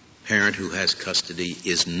parent who has custody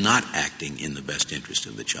is not acting in the best interest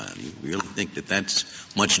of the child. You really think that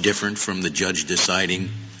that's much different from the judge deciding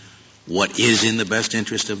what is in the best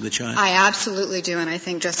interest of the child? I absolutely do, and I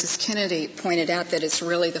think Justice Kennedy pointed out that it's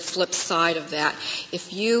really the flip side of that.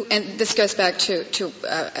 And this goes back to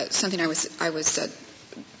something I was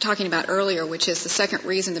talking about earlier, which is the second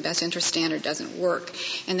reason the best interest standard doesn't work,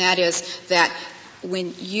 and that is that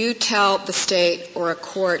when you tell the state or a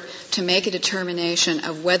court to make a determination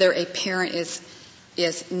of whether a parent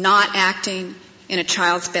is not acting in a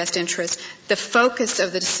child's best interest, the focus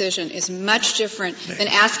of the decision is much different than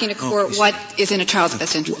asking a court what is in a child's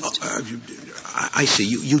best interest. I see.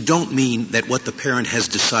 You don't mean that what the parent has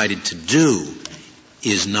decided to do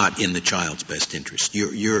is not in the child's best interest.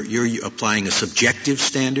 You're applying a subjective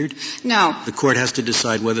standard? No. The court has to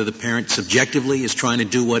decide whether the parent subjectively is trying to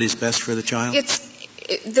do what is best for the child?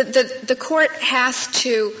 The court has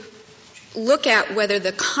to look at whether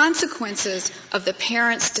the consequences of the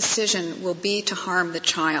parent's decision will be to harm the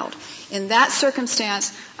child. In that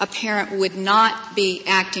circumstance, a parent would not be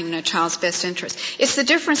acting in a child's best interest. It's the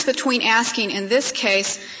difference between asking, in this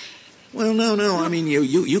case... Well, no. I mean,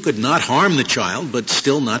 you could not harm the child, but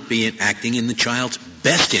still not be acting in the child's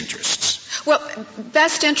best interests. Well,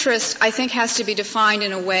 best interest, I think, has to be defined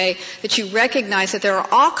in a way that you recognize that there are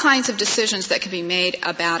all kinds of decisions that can be made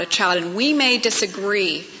about a child, and we may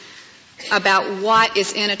disagree about what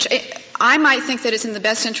is in a child. I might think that it's in the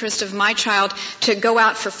best interest of my child to go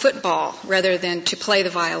out for football rather than to play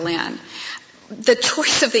the violin. The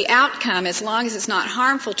choice of the outcome, as long as it's not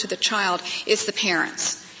harmful to the child, is the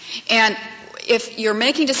parent's. And if you're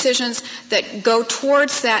making decisions that go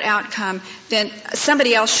towards that outcome, then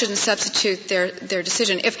somebody else shouldn't substitute their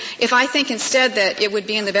decision. If I think instead that it would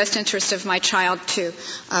be in the best interest of my child to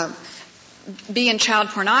be in child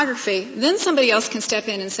pornography, then somebody else can step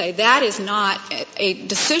in and say that is not a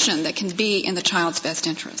decision that can be in the child's best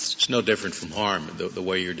interest. It's no different from harm, the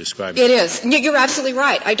way you're describing it. It is. You're absolutely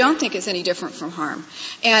right. I don't think it's any different from harm.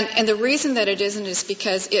 And the reason that it isn't is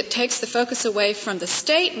because it takes the focus away from the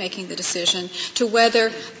state making the decision to whether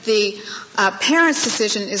the parent's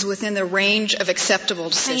decision is within the range of acceptable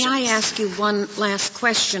decisions. May I ask you one last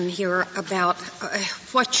question here about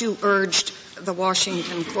what you urged the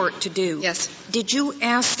Washington court to do? Yes. Did you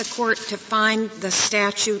ask the court to find the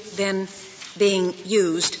statute then being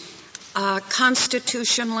used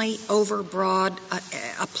constitutionally overbroad,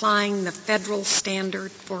 applying the federal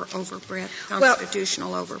standard for overbreadth,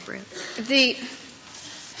 constitutional overbreadth?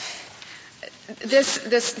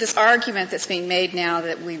 This argument that's being made now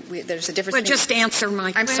that there's a difference. Well, just answer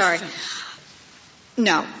my question. I'm sorry.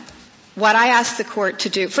 No. What I asked the court to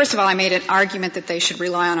do, first of all, I made an argument that they should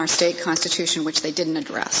rely on our state constitution, which they didn't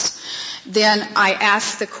address. Then I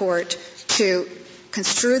asked the court to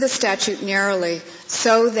construe the statute narrowly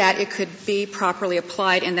so that it could be properly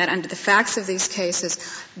applied and that under the facts of these cases,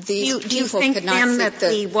 these people could not Do you think then that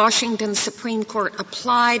the Washington Supreme Court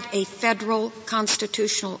applied a federal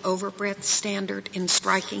constitutional overbreadth standard in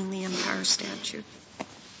striking the entire statute?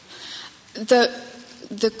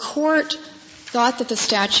 The court thought that the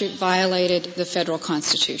statute violated the federal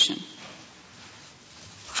constitution.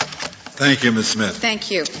 Thank you, Ms. Smith.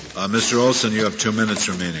 Thank you. Mr. Olson, you have 2 minutes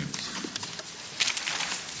remaining.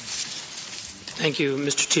 Thank you,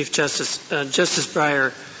 Mr. Chief Justice. Justice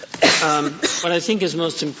Breyer, what I think is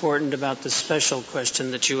most important about the special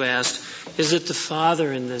question that you asked is that the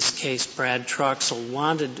father in this case, Brad Troxel,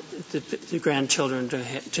 wanted the grandchildren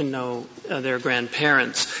to know their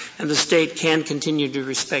grandparents, and the state can continue to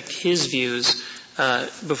respect his views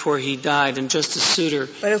before he died. And Justice Souter...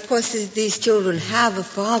 But, of course, these children have a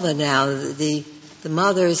father now. The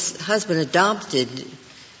mother's husband adopted.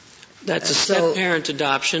 That's a step-parent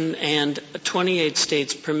adoption, and 28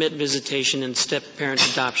 states permit visitation in step-parent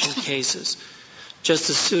adoption cases.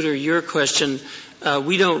 Justice Souter, your question,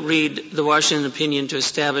 we don't read the Washington opinion to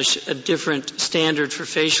establish a different standard for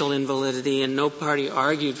facial invalidity, and no party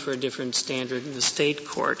argued for a different standard in the state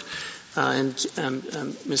court.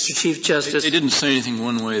 Mr. Chief Justice... They didn't say anything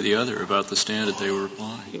one way or the other about the standard they were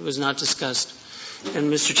applying. It was not discussed.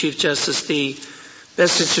 And, Mr. Chief Justice, the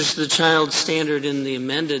best interest of the child standard in the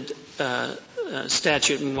amended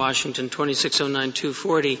statute in Washington,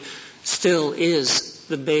 2609-240, still is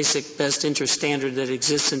the basic best interest standard that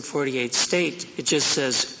exists in 48 states. It just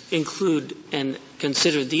says include and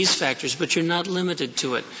consider these factors, but you're not limited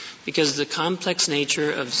to it because the complex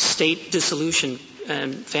nature of state dissolution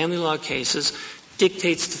and family law cases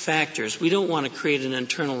dictates the factors. We don't want to create an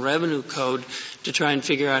internal revenue code to try and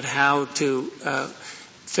figure out how to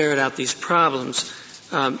ferret out these problems.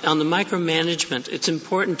 On the micromanagement, it's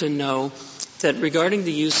important to know that regarding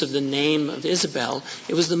the use of the name of Isabel,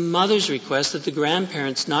 it was the mother's request that the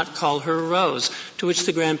grandparents not call her Rose, to which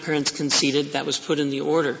the grandparents conceded. That was put in the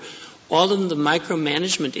order. All of the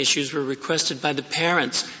micromanagement issues were requested by the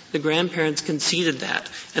parents. The grandparents conceded that.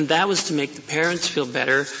 And that was to make the parents feel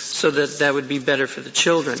better so that that would be better for the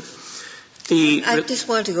children. I just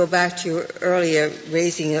want to go back to your earlier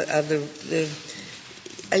raising of the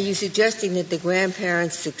are you suggesting that the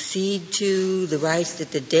grandparents succeed to the rights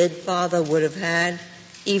that the dead father would have had,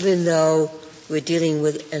 even though we're dealing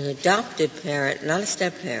with an adopted parent, not a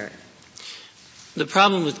step-parent? The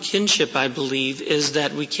problem with kinship, I believe, is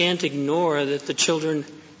that we can't ignore that the children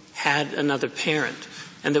had another parent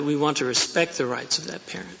and that we want to respect the rights of that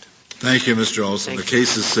parent. Thank you, Mr. Olson. The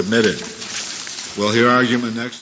case is submitted. We'll hear argument next.